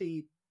stay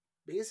healthy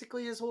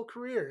basically his whole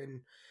career.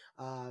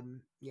 And,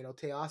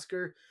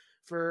 Teoscar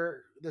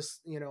for this,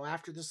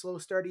 after the slow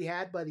start he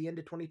had by the end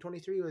of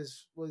 2023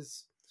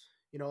 was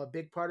a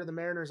big part of the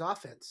Mariners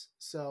offense.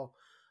 So,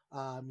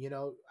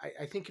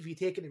 I think if you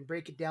take it and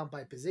break it down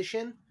by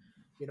position,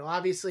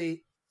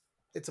 obviously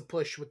it's a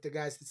push with the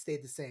guys that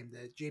stayed the same.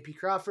 The JP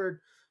Crawford,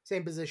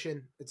 same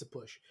position, it's a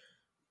push.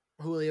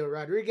 Julio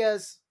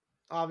Rodriguez,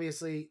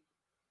 obviously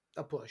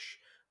a push.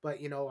 But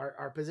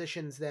our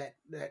positions that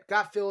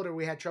got filled or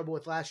we had trouble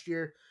with last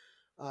year,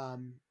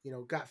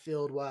 got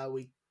filled while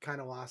we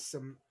kind of lost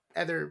some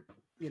other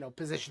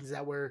positions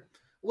that were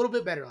a little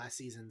bit better last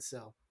season.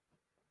 So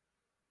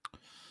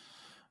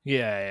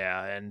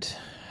yeah, and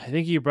I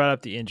think you brought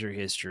up the injury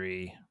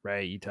history,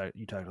 right? You talked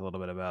a little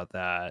bit about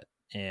that,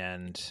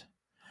 and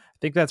I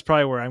think that's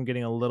probably where I'm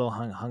getting a little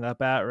hung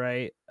up at,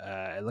 right?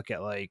 I look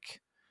at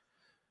like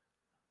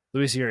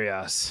Luis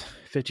Urias,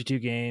 52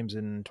 games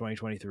in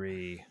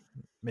 2023.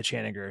 Mitch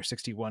Haniger,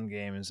 61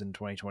 games in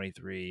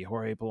 2023.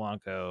 Jorge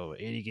Polanco,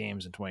 80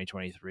 games in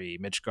 2023.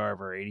 Mitch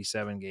Garver,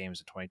 87 games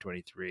in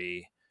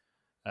 2023.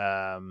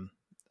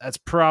 That's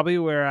probably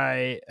where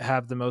I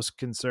have the most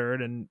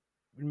concern.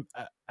 And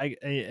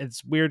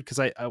it's weird because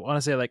I want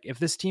to say, like, if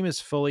this team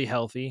is fully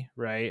healthy,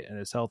 right, and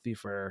is healthy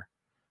for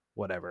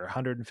whatever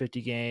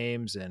 150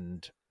 games,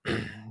 and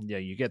yeah,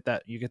 you get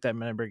that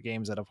number of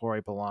games out of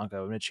Jorge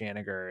Polanco, Mitch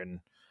Haniger, and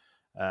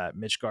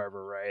Mitch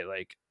Garver, right?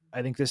 Like,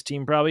 I think this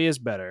team probably is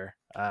better,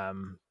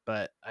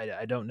 but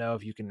I don't know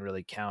if you can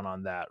really count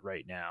on that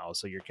right now.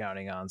 So you're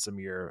counting on some of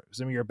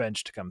your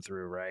bench to come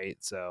through, right?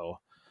 So,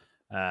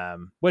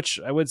 which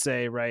I would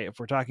say, right, if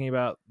we're talking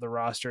about the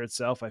roster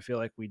itself, I feel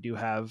like we do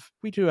have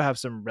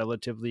some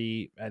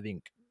relatively, I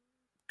think,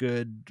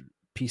 good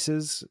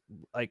pieces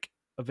like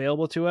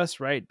available to us,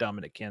 right?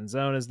 Dominic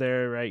Canzone is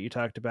there, right? You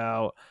talked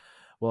about.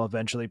 We'll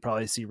eventually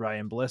probably see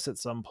Ryan Bliss at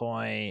some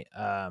point.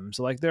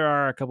 So like there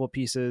are a couple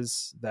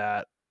pieces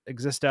that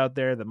exist out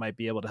there that might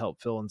be able to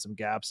help fill in some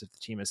gaps if the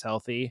team is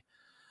healthy.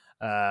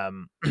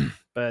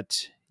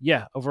 But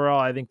yeah,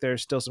 overall, I think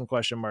there's still some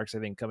question marks. I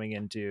think coming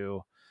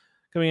into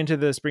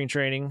the spring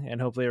training,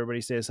 and hopefully everybody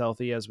stays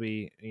healthy as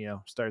we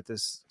start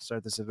this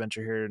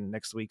adventure here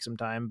next week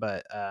sometime.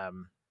 But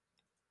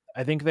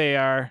I think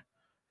they're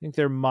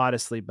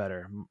modestly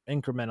better,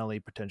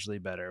 incrementally potentially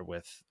better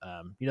with,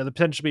 the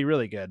potential to be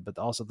really good, but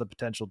also the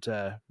potential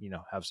to,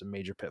 have some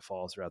major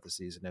pitfalls throughout the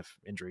season if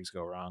injuries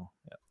go wrong.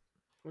 Yeah.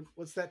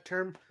 What's that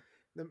term?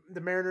 The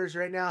Mariners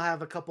right now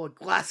have a couple of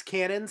glass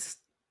cannons.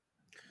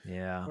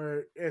 Yeah.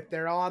 Where if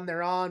they're on,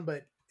 they're on,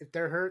 but if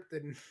they're hurt,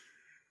 then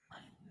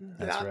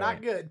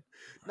not good.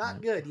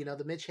 Not good.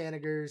 The Mitch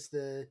Hanigers,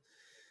 the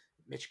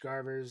Mitch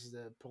Garvers,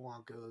 the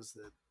Polanco's,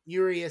 the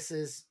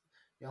Urias's.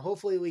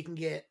 Hopefully we can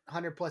get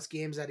 100 plus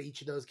games out of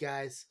each of those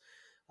guys.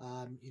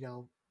 I'm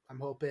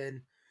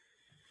hoping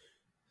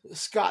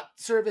Scott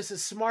Service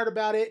is smart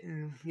about it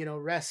and,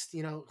 rest,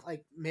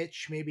 like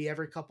Mitch maybe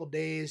every couple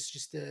days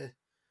just to,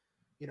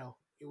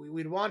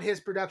 we'd want his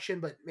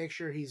production, but make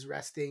sure he's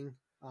resting.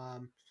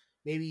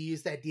 Maybe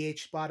use that DH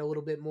spot a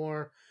little bit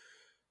more,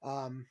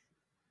 and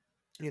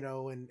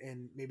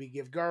maybe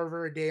give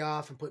Garver a day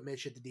off and put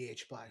Mitch at the DH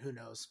spot. Who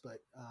knows?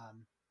 But,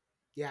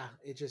 yeah,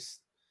 it's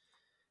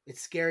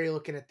scary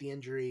looking at the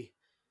injury,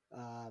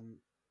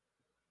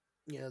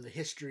 the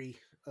history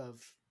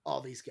of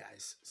all these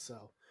guys.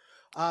 So,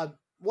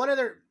 one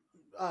other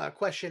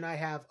question I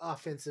have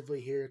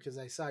offensively here, because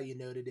I saw you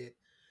noted it.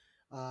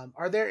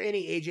 Are there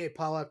any AJ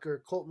Pollock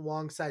or Colton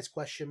Wong size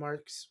question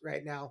marks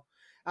right now?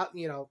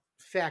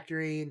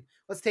 Factoring.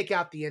 Let's take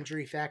out the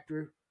injury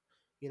factor.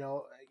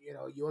 You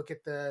look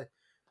at the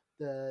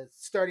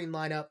starting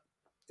lineup.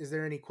 Is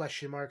there any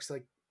question marks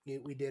like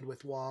we did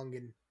with Wong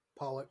and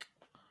Pollock?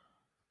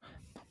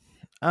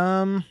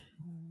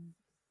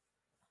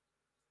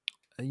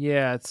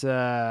 Yeah, it's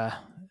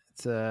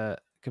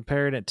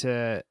comparing it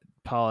to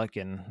Pollock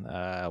and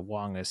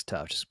Wong is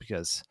tough, just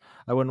because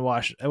I wouldn't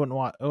wish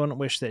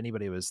that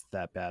anybody was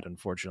that bad,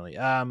 unfortunately.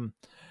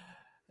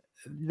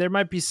 There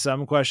might be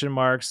some question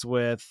marks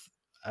with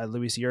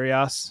Luis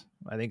Urias.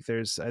 I think there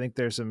are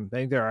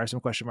some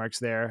question marks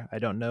there. I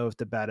don't know if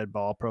the batted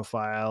ball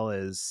profile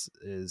is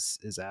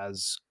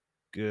as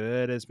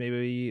good as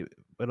maybe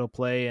it'll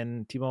play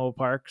in T-Mobile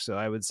Park. So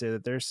I would say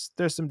that there's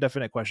some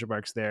definite question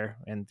marks there.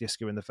 And just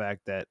given the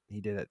fact that he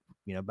did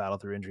battle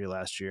through injury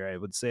last year, I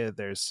would say that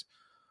there's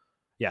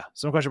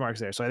some question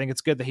marks there. So I think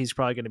it's good that he's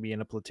probably going to be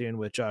in a platoon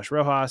with Josh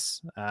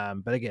Rojas.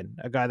 But again,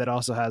 a guy that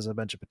also has a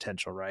bunch of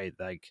potential, right?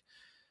 Like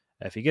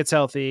if he gets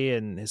healthy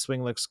and his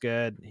swing looks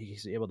good,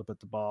 he's able to put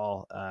the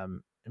ball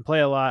and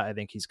play a lot. I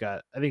think he's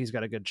got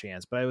a good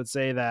chance. But I would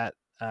say that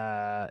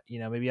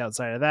maybe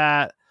outside of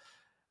that,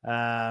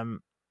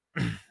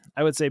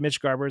 I would say Mitch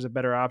Garver is a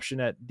better option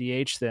at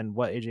DH than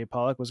what AJ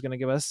Pollock was going to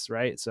give us,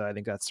 right? So I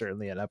think that's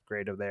certainly an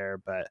upgrade of there,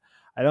 but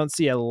I don't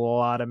see a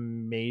lot of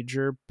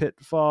major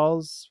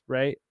pitfalls,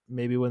 right?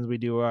 Maybe when we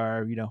do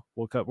our,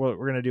 we're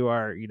going to do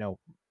our,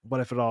 what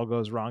if it all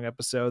goes wrong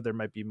episode, there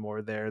might be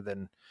more there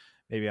than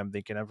maybe I'm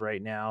thinking of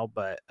right now,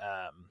 but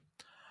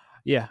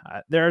yeah,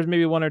 there's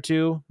maybe one or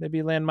two maybe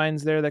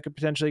landmines there that could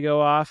potentially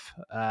go off,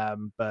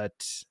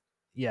 but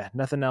yeah,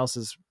 nothing else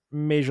is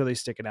majorly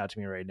sticking out to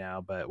me right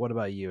now. But what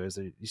about you?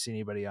 You see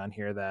anybody on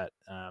here that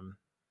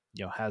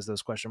has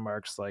those question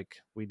marks like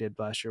we did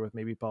last year with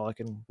maybe Pollock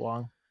and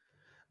Wong?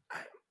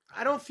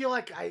 I don't feel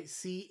like I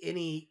see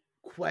any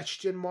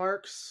question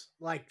marks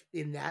like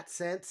in that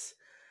sense.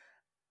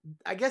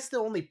 I guess the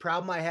only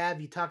problem I have,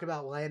 you talk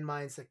about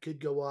landmines that could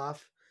go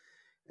off.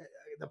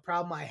 The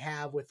problem I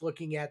have with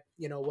looking at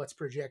what's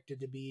projected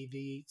to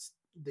be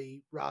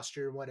the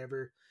roster and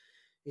whatever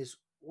is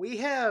we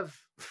have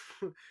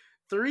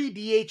 3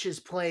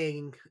 DHs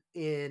playing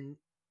in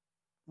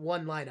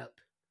one lineup.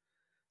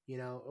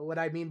 What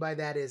I mean by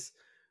that is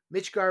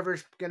Mitch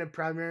Garver's going to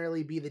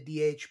primarily be the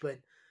DH, but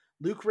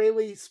Luke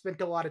Raley spent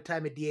a lot of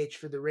time at DH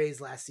for the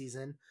Rays last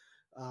season.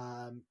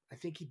 I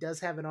think he does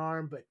have an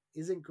arm, but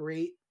isn't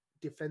great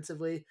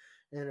defensively.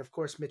 And of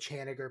course, Mitch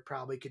Haniger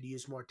probably could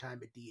use more time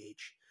at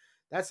DH.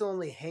 That's the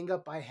only hang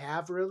up I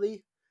have,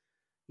 really.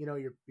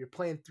 You're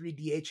playing 3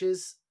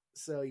 DHs,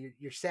 so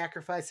you're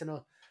sacrificing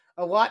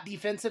a lot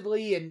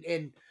defensively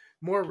and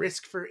more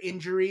risk for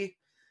injury,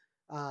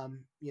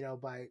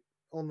 by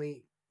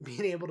only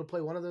being able to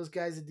play one of those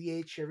guys at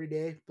DH every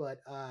day.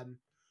 But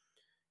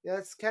yeah,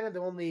 that's kind of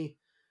the only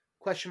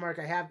question mark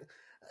I have.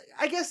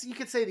 I guess you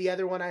could say the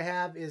other one I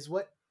have is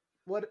what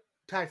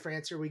Ty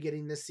France are we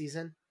getting this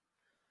season?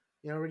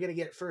 We're going to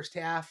get first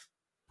half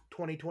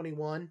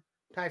 2021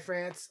 Ty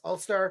France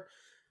All-Star,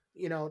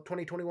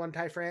 2021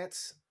 Ty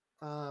France,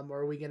 or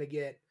are we going to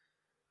get,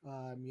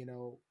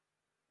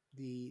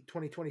 the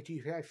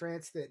 2022 Ty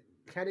France that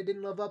kind of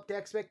didn't live up to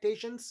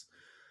expectations?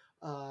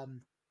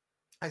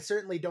 I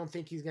certainly don't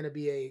think he's going to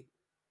be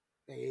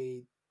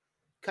a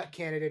cut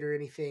candidate or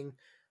anything.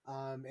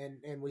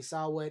 And we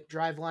saw what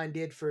Driveline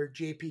did for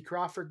JP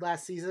Crawford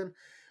last season.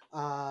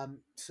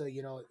 So,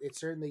 it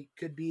certainly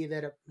could be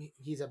that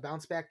he's a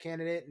bounce back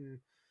candidate and,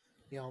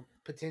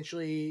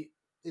 potentially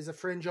is a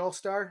fringe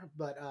all-star,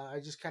 but I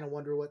just kind of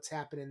wonder what's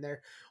happening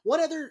there. One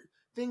other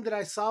thing that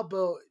I saw,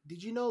 Bo,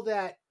 did you know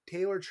that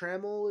Taylor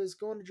Trammell is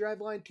going to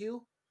Driveline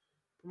too?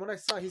 From what I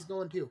saw, he's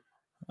going too.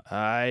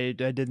 I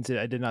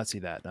did not see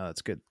that. No,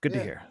 that's good. Good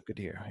to hear. Good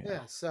to hear.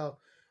 Yeah. So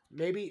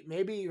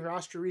maybe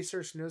roster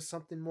research knows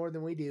something more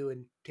than we do,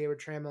 and Taylor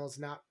Trammell is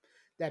not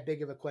that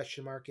big of a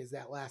question mark as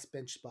that last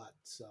bench spot.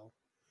 So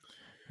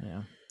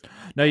yeah.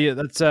 No, yeah,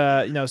 that's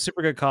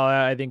super good call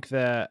out. I think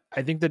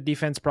the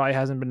defense probably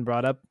hasn't been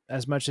brought up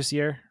as much this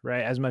year,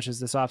 right? As much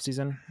as this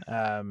offseason.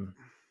 I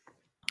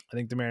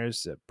think the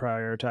Mariners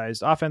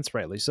prioritized offense,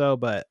 rightly so,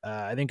 but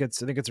I think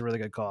it's a really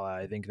good call out.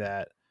 I think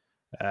that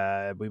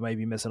we might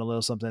be missing a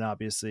little something,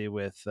 obviously,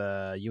 with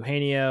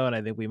Eugenio, and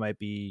I think we might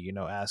be,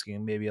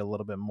 asking maybe a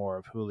little bit more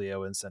of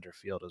Julio in center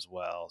field as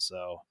well.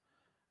 So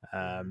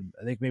I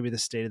think maybe the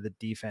state of the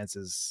defense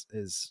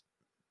is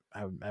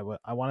I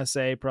want to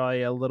say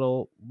probably a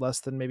little less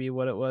than maybe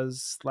what it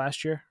was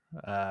last year.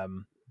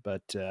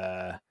 But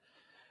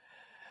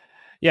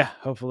yeah,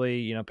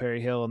 hopefully,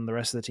 Perry Hill and the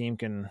rest of the team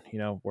can,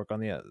 work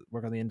on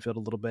the infield a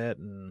little bit.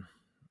 And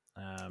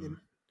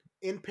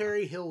in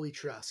Perry Hill, we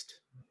trust.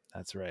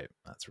 That's right.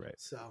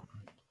 So,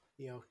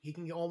 he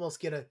can almost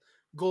get a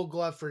Gold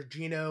Glove for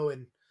Gino,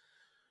 and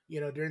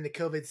during the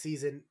COVID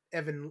season,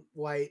 Evan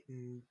White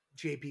and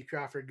JP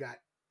Crawford got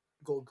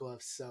Gold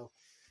Gloves. So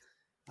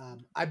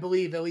I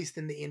believe at least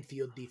in the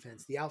infield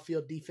defense, the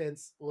outfield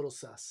defense, a little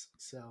sus.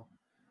 So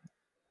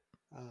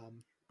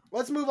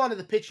let's move on to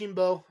the pitching,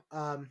 Bo.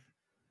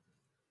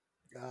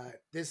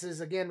 This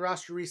is again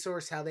roster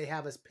resource, how they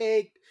have us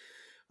pegged.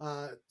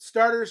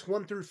 Starters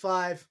 1 through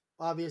 5,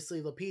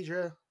 obviously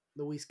LaPedra,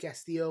 Luis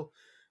Castillo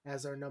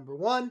as our number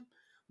 1,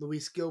 Logan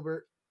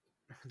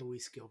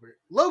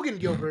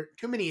Gilbert,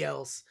 too many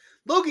L's.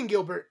 Logan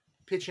Gilbert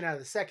pitching out of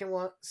the second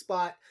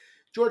spot,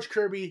 George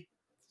Kirby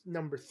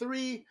number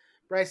 3,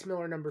 Bryce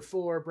Miller number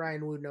 4,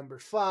 Brian Wood number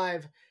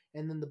 5,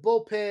 and then the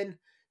bullpen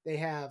they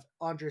have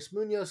Andres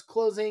Munoz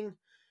closing,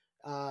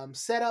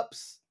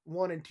 setups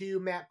 1 and 2,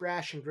 Matt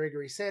Brash and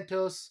Gregory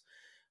Santos.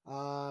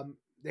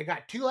 They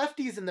got 2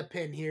 lefties in the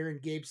pen here,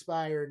 and Gabe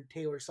Spire and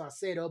Taylor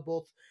Saucedo,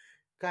 both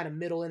kind of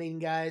middle inning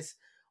guys,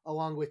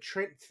 along with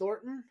Trent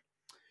Thornton,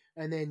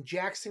 and then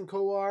Jackson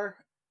Kowar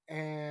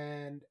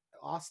and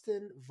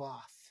Austin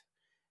Voth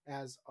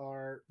as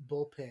our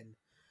bullpen.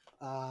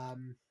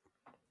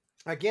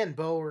 Again,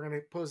 Bo, we're going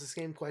to pose the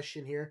same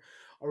question here.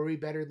 Are we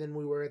better than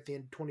we were at the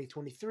end of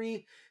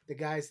 2023? The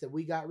guys that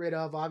we got rid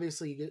of,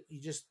 obviously,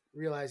 you just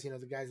realize,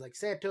 the guys like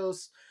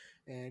Santos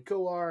and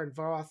Kowar and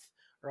Voth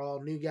are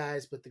all new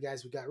guys, but the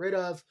guys we got rid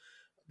of,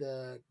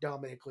 the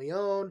Dominic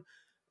Leone,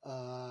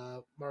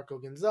 Marco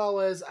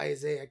Gonzalez,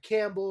 Isaiah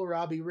Campbell,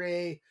 Robbie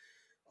Ray,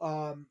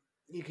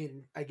 you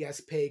can, I guess,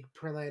 peg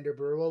Prelander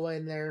Barola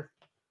in there.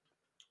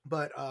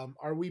 But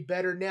are we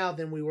better now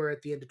than we were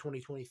at the end of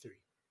 2023,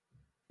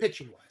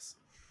 pitching wise?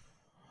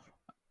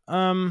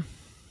 Um,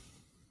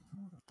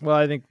 well,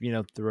 I think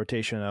the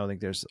rotation. I don't think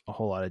there's a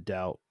whole lot of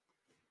doubt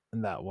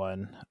in that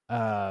one.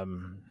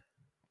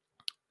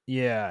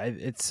 Yeah,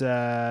 it's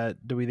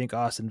do we think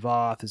Austin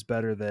Voth is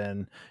better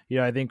than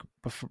I think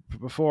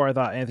before I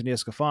thought Anthony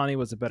Escafani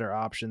was a better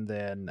option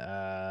than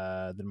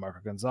Marco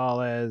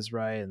Gonzalez,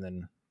 right? And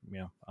then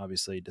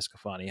obviously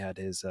Descafani had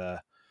his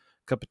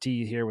cup of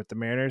tea here with the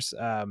Mariners,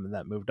 and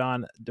that moved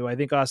on. Do I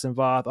think Austin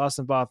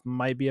Voth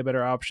might be a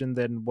better option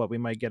than what we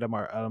might get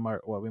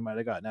what we might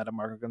have gotten out of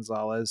Marco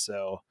Gonzalez?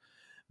 So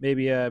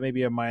maybe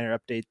a minor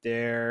update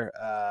there,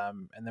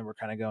 and then we're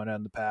kind of going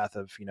down the path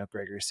of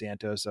Gregory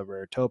Santos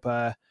over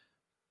Topa.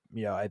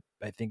 I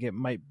think it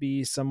might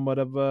be somewhat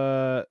of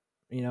a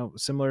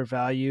similar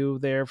value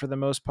there for the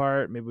most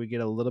part. Maybe we get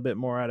a little bit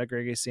more out of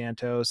Gregory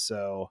Santos.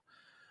 So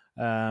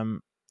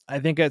um, I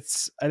think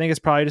it's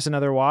probably just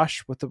another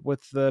wash with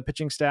the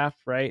pitching staff,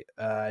 right?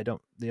 I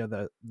don't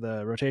the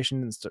rotation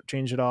didn't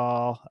change at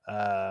all,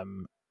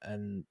 and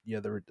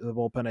the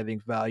bullpen I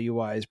think value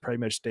wise pretty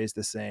much stays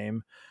the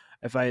same.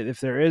 If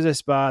there is a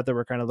spot that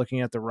we're kind of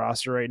looking at the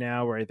roster right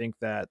now where I think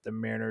that the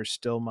Mariners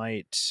still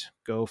might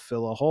go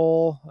fill a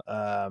hole,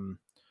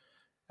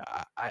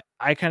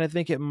 I kind of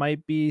think it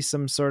might be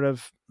some sort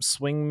of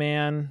swing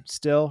man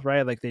still,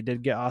 right? Like they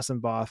did get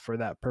Austin Voth for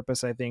that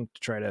purpose, I think,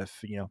 to try to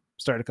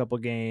start a couple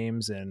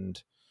games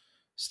and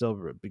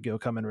still go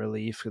come in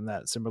relief in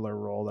that similar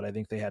role that I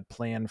think they had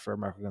planned for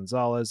Marco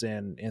Gonzalez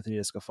and Anthony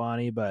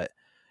Descafani. But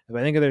if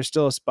I think there's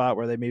still a spot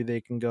where maybe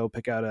they can go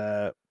pick out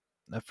a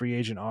free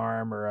agent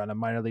arm or on a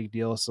minor league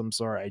deal of some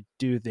sort, I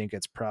do think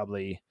it's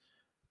probably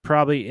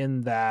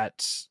in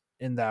that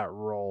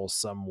role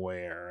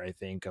somewhere. I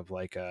think of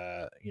like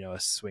a a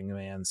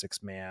swingman,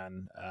 six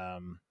man,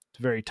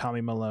 very Tommy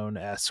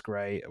Malone-esque,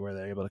 right, where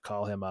they're able to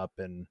call him up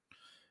and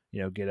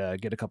get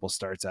a couple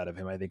starts out of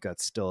him. I think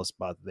that's still a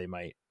spot that they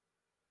might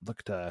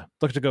look to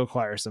go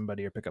acquire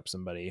somebody or pick up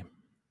somebody.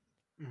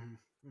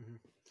 Mm-hmm.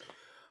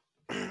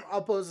 Mm-hmm.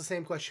 I'll pose the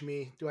same question to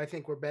me. Do I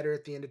think we're better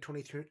at the end of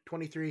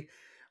 2023?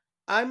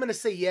 I'm going to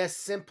say yes,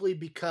 simply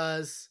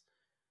because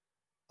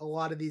a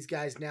lot of these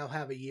guys now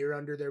have a year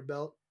under their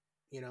belt,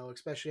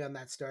 especially on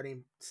that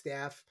starting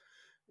staff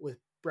with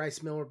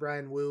Bryce Miller,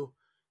 Brian Wu.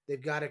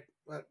 They've got a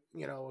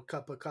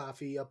cup of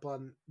coffee up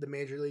on the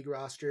major league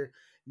roster.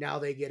 Now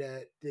they get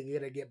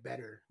to get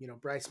better.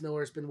 Bryce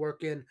Miller's been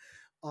working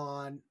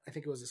on, I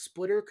think it was a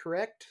splitter,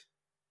 correct?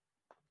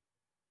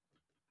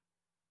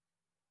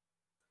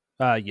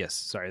 Yes,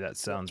 sorry, that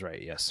sounds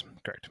right. Yes,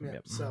 correct. Yeah.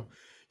 Yep. So,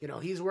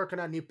 he's working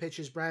on new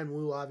pitches. Brian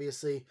Wu,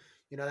 obviously,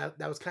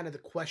 that was kind of the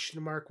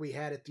question mark we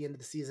had at the end of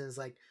the season. Is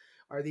like,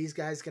 are these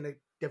guys going to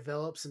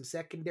develop some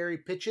secondary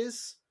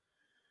pitches?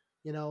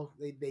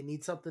 They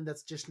need something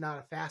that's just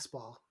not a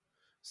fastball.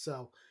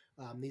 So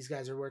these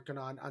guys are working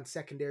on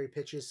secondary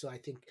pitches. So I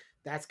think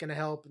that's going to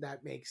help.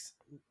 That makes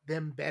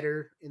them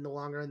better in the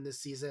long run this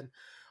season.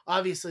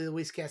 Obviously,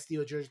 Luis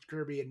Castillo, George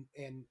Kirby,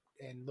 and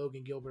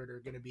Logan Gilbert are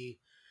going to be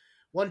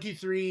 1, 2,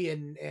 3,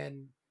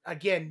 and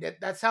again,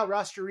 that's how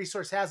roster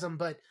resource has them.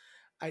 But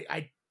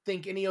I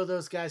think any of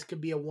those guys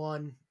could be a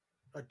 1,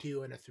 a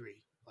 2, and a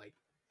 3. Like,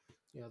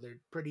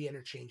 they're pretty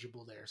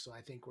interchangeable there. So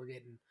I think we're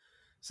getting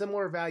some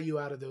more value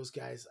out of those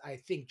guys. I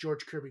think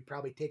George Kirby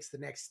probably takes the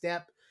next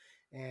step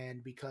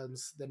and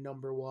becomes the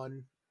number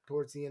 1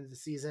 towards the end of the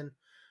season.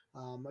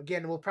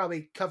 Again, we'll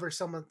probably cover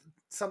something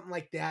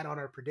like that on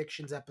our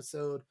predictions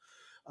episode.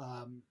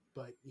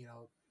 But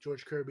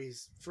George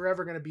Kirby's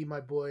forever going to be my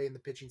boy in the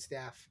pitching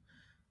staff.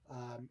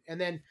 And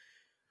then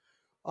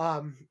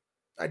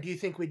I do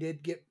think we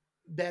did get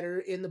better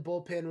in the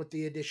bullpen with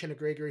the addition of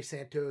Gregory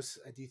Santos.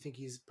 I do think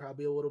he's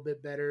probably a little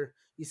bit better.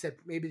 You said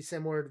maybe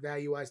similar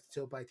value-wise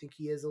to Topa. I think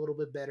he is a little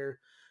bit better.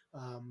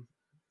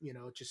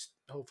 Just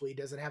hopefully he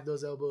doesn't have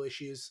those elbow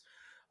issues.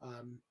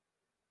 And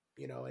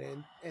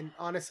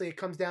honestly, it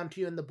comes down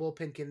to in the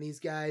bullpen, can these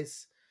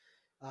guys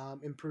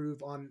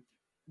improve on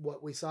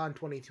what we saw in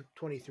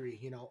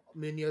 2023?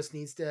 Munoz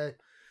needs to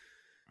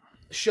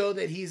show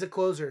that he's a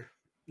closer.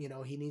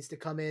 He needs to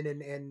come in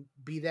and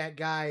be that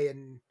guy.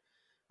 And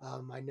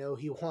I know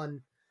he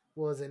won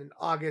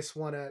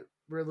a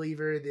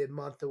reliever of the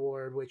month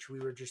award, which we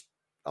were just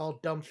all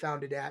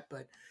dumbfounded at,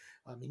 but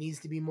he needs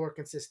to be more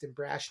consistent.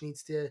 Brash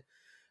needs to,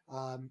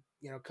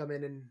 come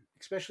in, and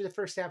especially the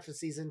first half of the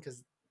season,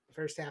 because the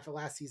first half of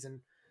last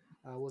season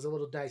was a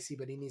little dicey,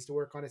 but he needs to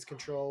work on his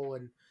control.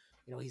 And,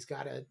 he's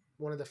got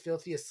one of the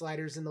filthiest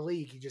sliders in the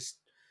league. He just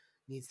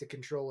needs to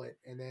control it.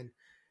 And then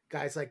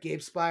guys like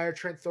Gabe Spire,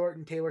 Trent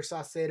Thornton, Taylor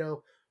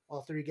Saucedo,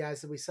 all 3 guys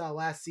that we saw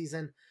last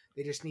season,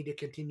 they just need to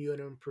continue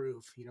to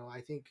improve.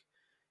 I think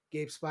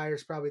Gabe Spire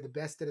is probably the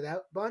best of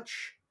that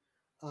bunch.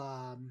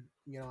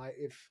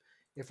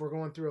 If we're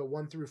going through a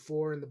 1 through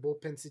 4 in the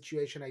bullpen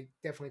situation, I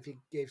definitely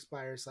think Gabe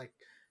Spire is like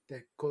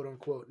the quote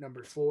unquote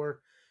number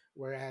 4,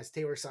 whereas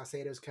Taylor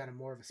Saucedo is kind of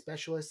more of a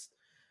specialist.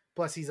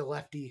 Plus, he's a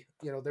lefty.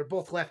 They're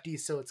both lefties,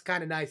 so it's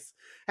kind of nice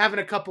having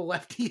a couple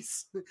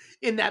lefties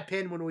in that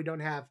pen when we don't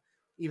have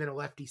even a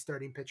lefty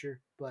starting pitcher.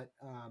 But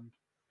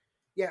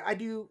yeah, I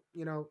do.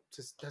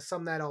 Just to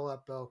sum that all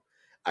up, though,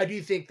 I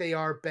do think they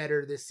are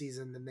better this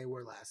season than they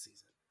were last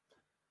season.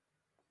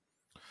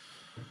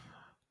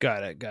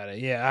 Got it.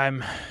 Yeah,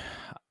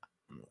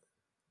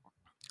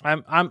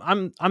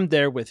 I'm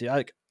there with you.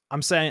 Like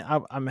I'm saying,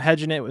 I'm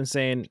hedging it and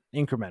saying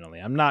incrementally.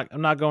 I'm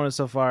not going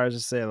so far as to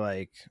say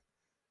like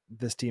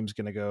this team's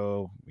going to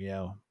go,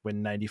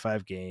 win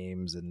 95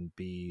 games and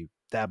be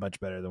that much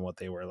better than what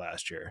they were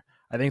last year.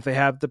 I think they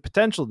have the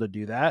potential to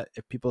do that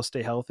if people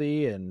stay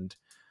healthy and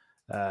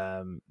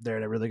they're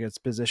in a really good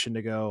position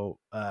to go,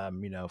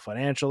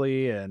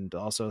 financially, and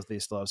also if they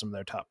still have some of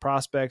their top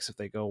prospects, if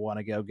they want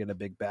to go get a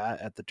big bat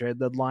at the trade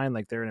deadline,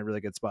 like they're in a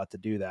really good spot to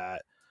do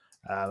that.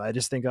 I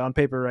just think on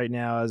paper right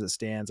now, as it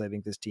stands, I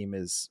think this team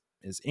is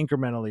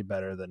incrementally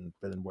better than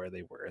where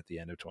they were at the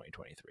end of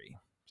 2023.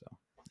 So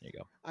there you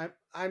go.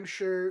 I'm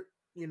sure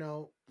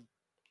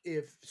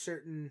if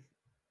certain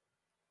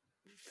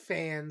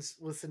fans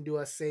listen to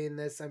us saying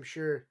this, I'm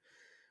sure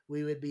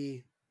we would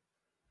be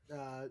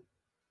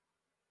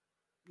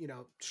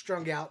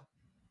strung out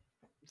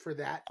for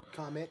that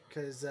comment,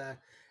 because I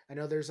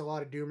know there's a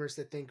lot of doomers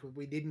that think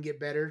we didn't get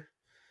better,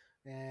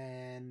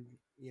 and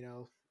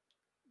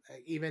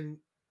even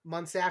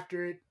months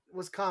after it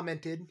was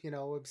commented,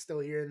 I'm still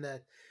hearing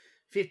the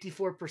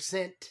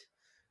 54%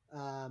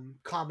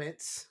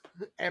 comments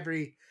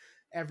every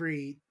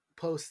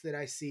post that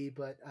I see.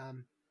 But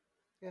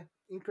yeah,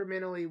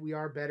 incrementally we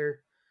are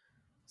better.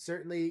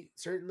 Certainly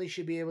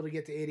should be able to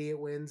get to 88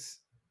 wins.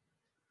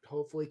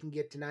 Hopefully can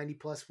get to 90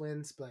 plus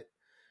wins, but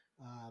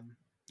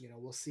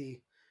we'll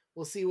see.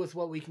 We'll see with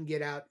what we can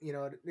get out.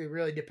 It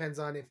really depends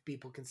on if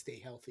people can stay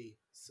healthy.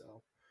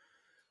 So,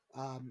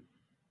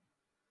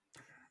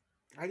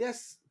 I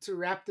guess to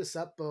wrap this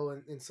up, Bo,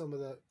 and some of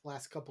the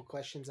last couple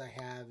questions I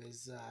have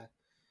is,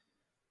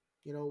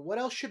 what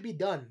else should be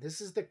done?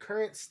 This is the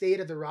current state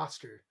of the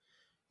roster.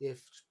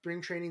 If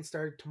spring training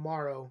started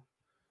tomorrow,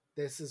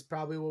 this is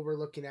probably what we're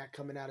looking at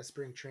coming out of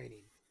spring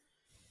training.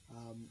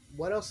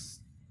 What else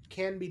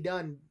can be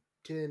done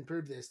to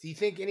improve this? Do you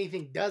think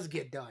anything does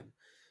get done?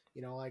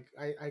 Like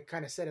I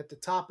kind of said at the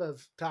top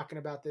of talking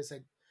about this,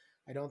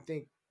 I don't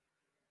think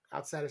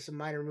outside of some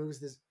minor moves,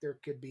 there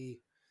could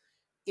be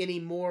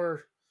any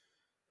more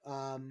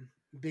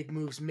big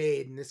moves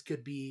made, and this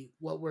could be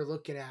what we're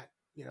looking at,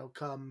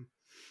 come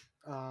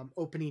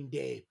opening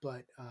day.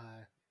 But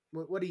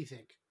what do you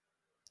think?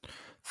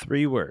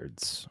 3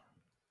 words: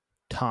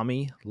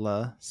 Tommy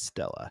La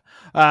Stella.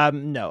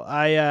 No,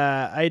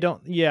 I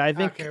don't. Yeah, I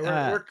think okay,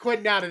 we're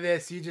quitting out of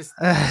this. You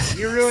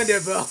ruined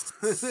it, Bo.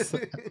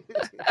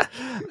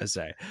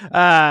 Sorry.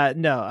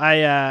 No,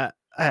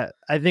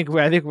 I think we're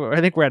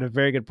at a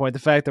very good point. The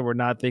fact that we're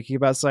not thinking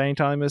about signing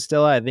Tommy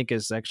Mastella, I think,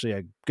 is actually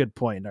a good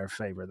point in our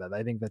favor. That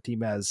I think the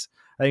team has.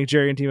 I think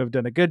Jerry and team have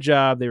done a good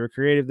job. They were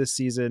creative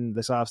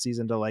this off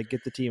season to like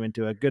get the team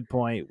into a good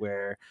point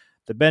where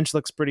the bench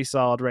looks pretty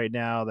solid right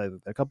now.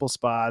 A couple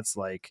spots,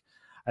 like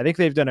I think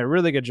they've done a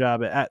really good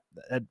job at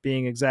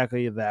being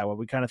exactly that. What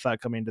we kind of thought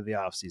coming into the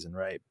off season,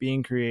 right?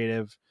 Being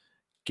creative,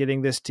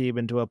 getting this team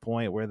into a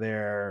point where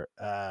they're,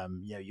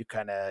 you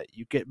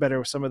get better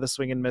with some of the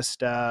swing and miss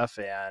stuff,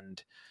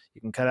 and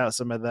you can cut out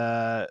some of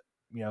the,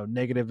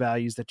 negative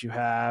values that you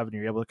have, and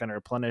you're able to kind of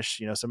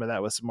replenish, some of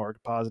that with some more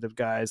positive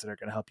guys that are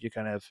going to help you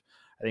kind of,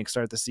 I think,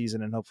 start the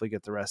season and hopefully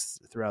get the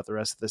rest throughout the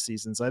rest of the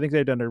season. So I think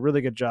they've done a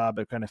really good job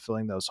at kind of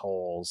filling those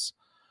holes.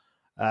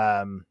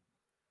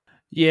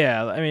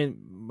 Yeah, I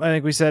mean, I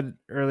think we said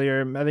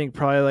earlier, I think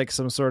probably like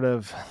some sort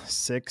of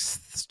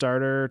 6th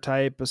starter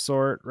type of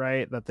sort,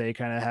 right? That they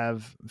kind of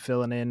have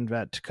filling in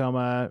at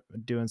Tacoma,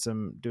 doing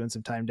some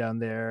time down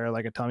there,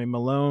 like a Tommy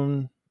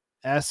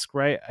Malone-esque,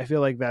 right? I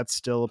feel like that's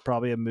still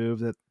probably a move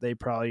that they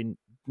probably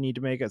need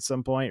to make at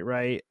some point,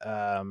 right?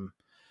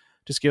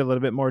 Just get a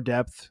little bit more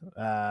depth,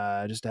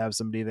 just to have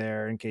somebody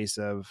there in case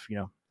of,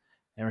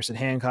 Emerson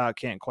Hancock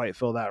can't quite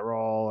fill that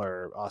role,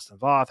 or Austin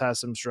Voth has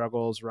some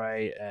struggles,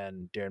 right?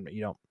 And Darren,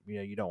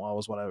 you don't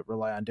always want to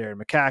rely on Darren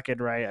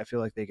McCacken, right? I feel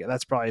like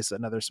that's probably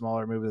another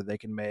smaller move that they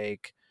can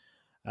make.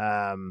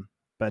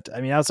 But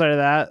I mean, outside of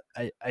that,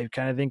 I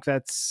kind of think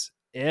that's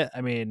it.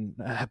 I mean,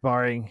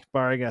 barring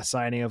a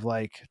signing of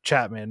like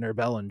Chapman or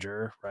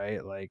Bellinger,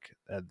 right? Like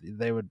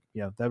they would,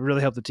 that would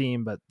really help the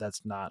team, but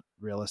that's not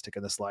realistic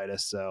in the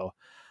slightest. So.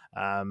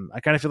 I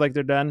kind of feel like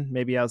they're done,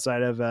 maybe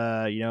outside of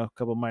a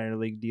couple minor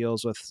league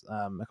deals with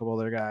a couple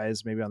other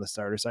guys, maybe on the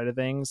starter side of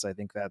things. I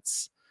think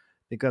that's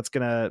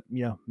gonna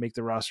make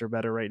the roster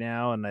better right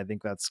now, and I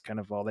think that's kind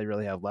of all they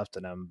really have left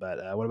in them. But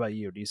what about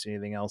you? Do you see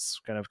anything else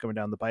kind of coming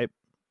down the pipe?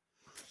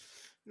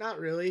 Not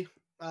really.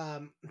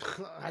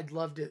 I'd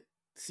love to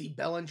see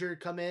Bellinger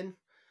come in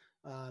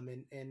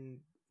and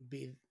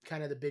be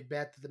kind of the big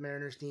bet that the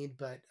Mariners need,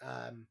 but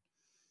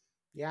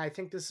yeah, I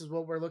think this is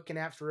what we're looking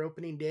at for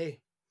opening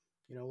day.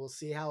 We'll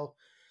see how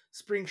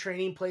spring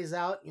training plays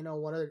out.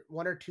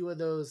 One or two of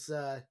those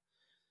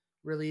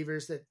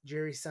relievers that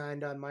Jerry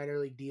signed on minor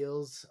league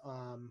deals,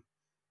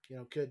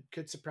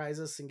 could surprise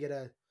us and get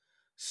a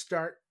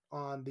start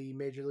on the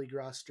major league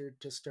roster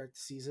to start the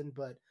season.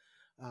 But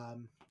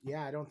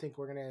I don't think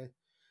we're going to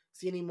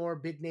see any more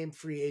big name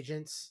free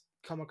agents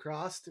come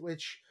across,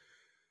 which,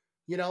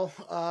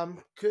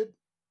 could,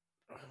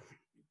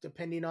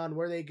 depending on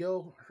where they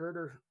go, hurt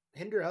or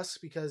hinder us,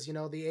 because,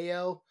 the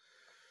AL,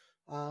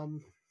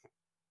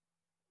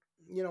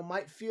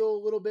 might feel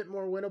a little bit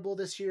more winnable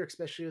this year,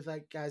 especially with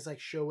like guys like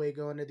Shohei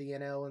going to the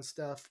NL and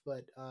stuff.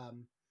 But,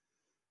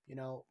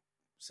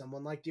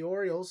 someone like the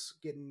Orioles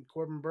getting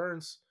Corbin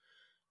Burns,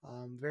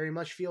 very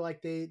much feel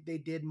like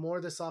they did more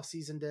this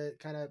offseason to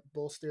kind of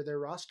bolster their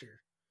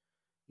roster,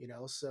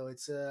 so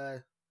it's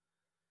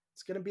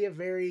going to be a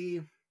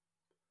very,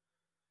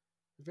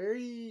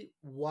 very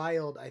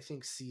wild, I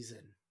think,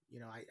 season.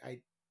 I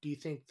do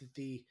think that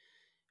the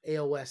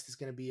AL West is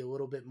going to be a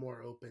little bit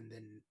more open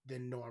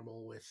than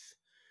normal with,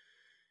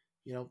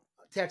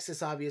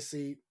 Texas,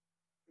 obviously,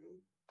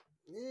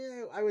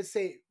 I would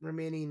say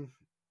remaining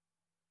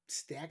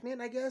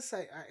stagnant, I guess.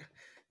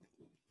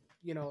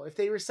 If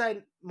they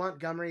resign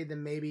Montgomery,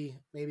 then maybe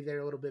they're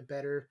a little bit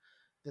better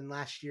than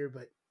last year,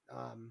 but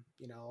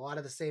a lot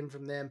of the same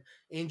from them.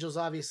 Angels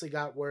obviously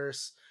got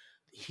worse.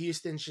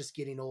 Houston's just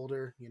getting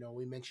older.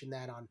 We mentioned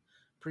that on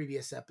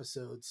previous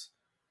episodes.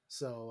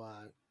 So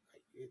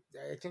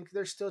I think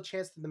there's still a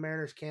chance that the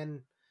Mariners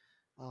can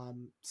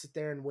sit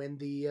there and win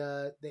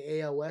the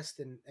AL West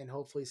and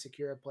hopefully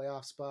secure a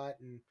playoff spot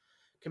and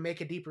can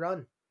make a deep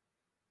run.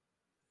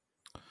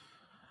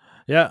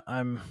 Yeah,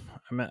 I'm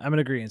in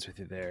agreement with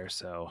you there.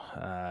 So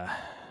I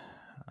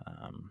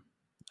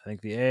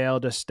think the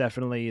AL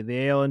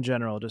the AL in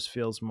general just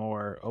feels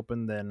more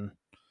open than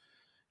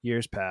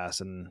years past.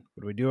 And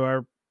when we do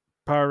our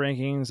power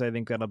rankings, I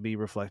think that'll be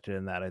reflected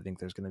in that. I think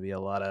there's going to be a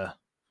lot of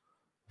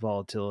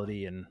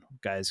volatility, and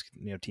guys,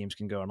 teams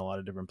can go in a lot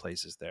of different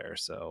places there.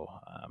 So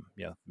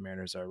the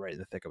Mariners are right in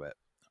the thick of it.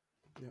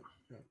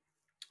 Yeah.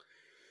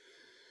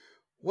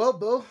 Well,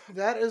 Bo,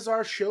 that is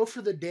our show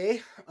for the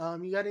day.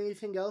 You got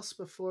anything else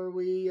before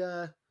we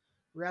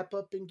wrap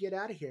up and get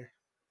out of here?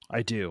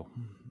 I do.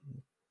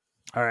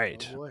 All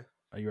right. Oh boy.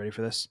 Are you ready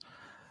for this?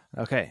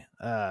 Okay.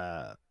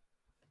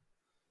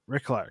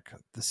 Rick Clark,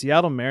 the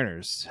Seattle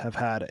Mariners have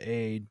had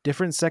a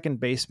different second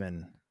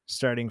baseman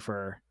starting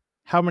for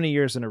how many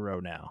years in a row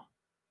now?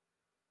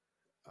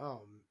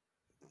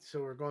 So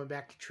we're going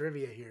back to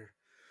trivia here.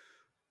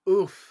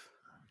 Oof.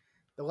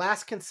 The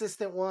last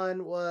consistent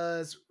one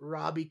was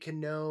Robbie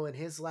Cano, and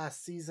his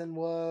last season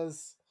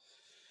was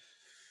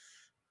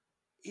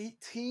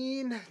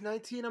 18,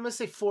 19. I'm going to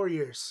say 4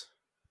 years.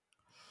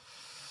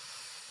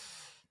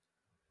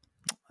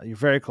 You're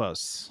very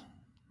close.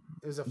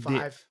 It was a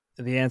 5.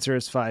 The answer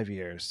is 5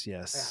 years.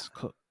 Yes.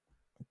 Yeah.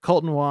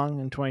 Colton Wong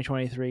in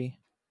 2023.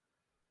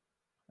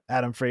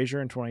 Adam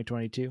Frazier in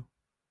 2022.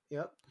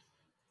 Yep.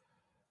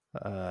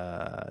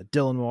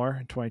 Dylan Moore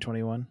in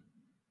 2021.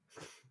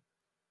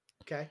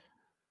 Okay.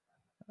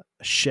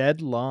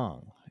 Shed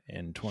Long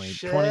in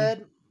 2020.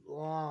 Shed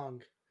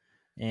Long.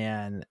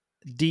 And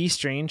D.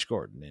 Strange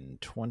Gordon in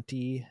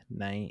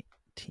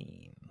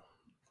 2019.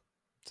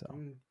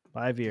 So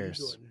 5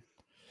 years.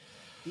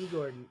 D.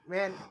 Gordon.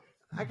 Man,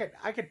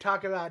 I could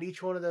talk about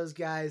each one of those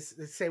guys.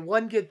 Say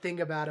one good thing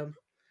about him.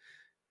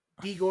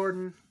 D.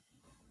 Gordon.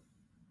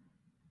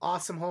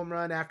 Awesome home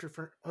run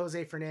after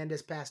Jose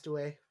Fernandez passed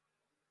away.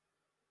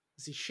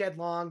 See, Shed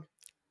Long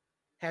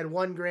had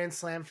 1 grand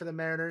slam for the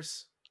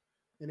Mariners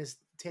in his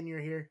tenure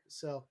here.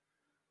 So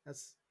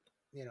that's,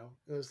 it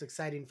was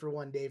exciting for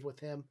one Dave with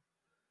him.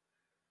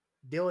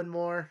 Dylan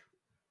Moore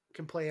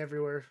can play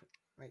everywhere,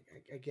 I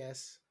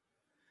guess.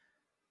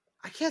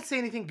 I can't say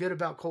anything good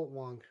about Colton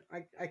Wong.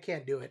 I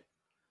can't do it.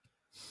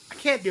 I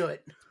can't do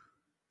it.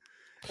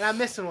 And I'm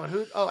missing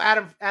one.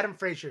 Adam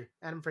Frazier.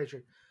 Adam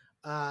Frazier.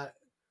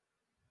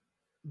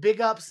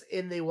 Big ups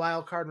in the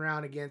wild card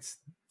round against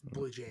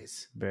Blue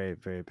Jays. Very,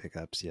 very big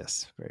ups.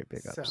 Yes. Very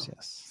big ups.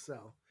 Yes.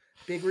 So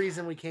big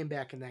reason we came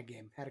back in that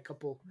game. Had a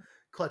couple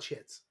clutch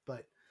hits,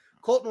 but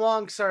Colton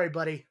Wong, sorry,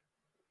 buddy.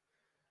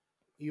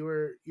 You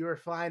were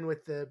fine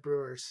with the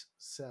Brewers,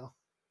 so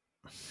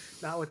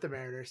not with the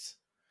Mariners.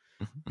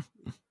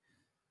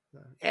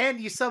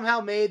 And you somehow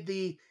made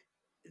the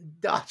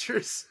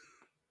Dodgers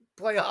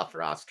playoff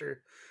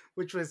roster,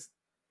 which was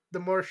the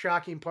more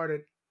shocking part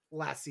of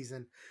last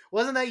season. It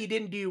wasn't that you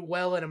didn't do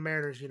well in a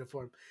Mariners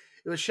uniform.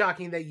 It was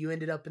shocking that you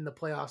ended up in the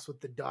playoffs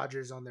with the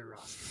Dodgers on their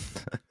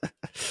roster.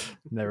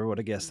 Never would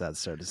have guessed that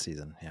start of the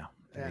season. Yeah.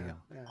 There you go.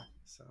 Yeah.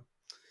 So,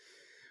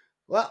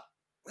 well,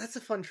 that's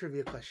a fun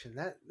trivia question.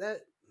 That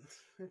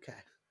okay.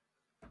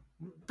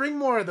 Bring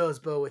more of those,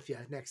 Bo, with you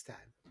next time.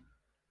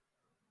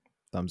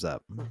 Thumbs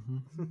up.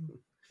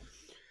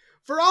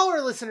 For all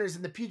our listeners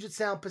in the Puget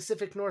Sound,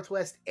 Pacific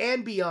Northwest,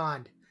 and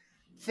beyond,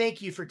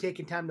 thank you for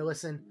taking time to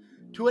listen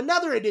to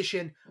another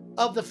edition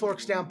of the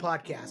Forks Down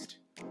Podcast.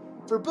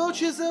 For Bo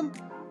Chisholm,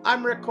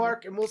 I'm Rick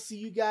Clark, and we'll see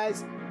you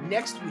guys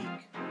next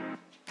week.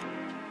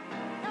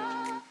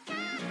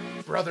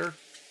 Brother.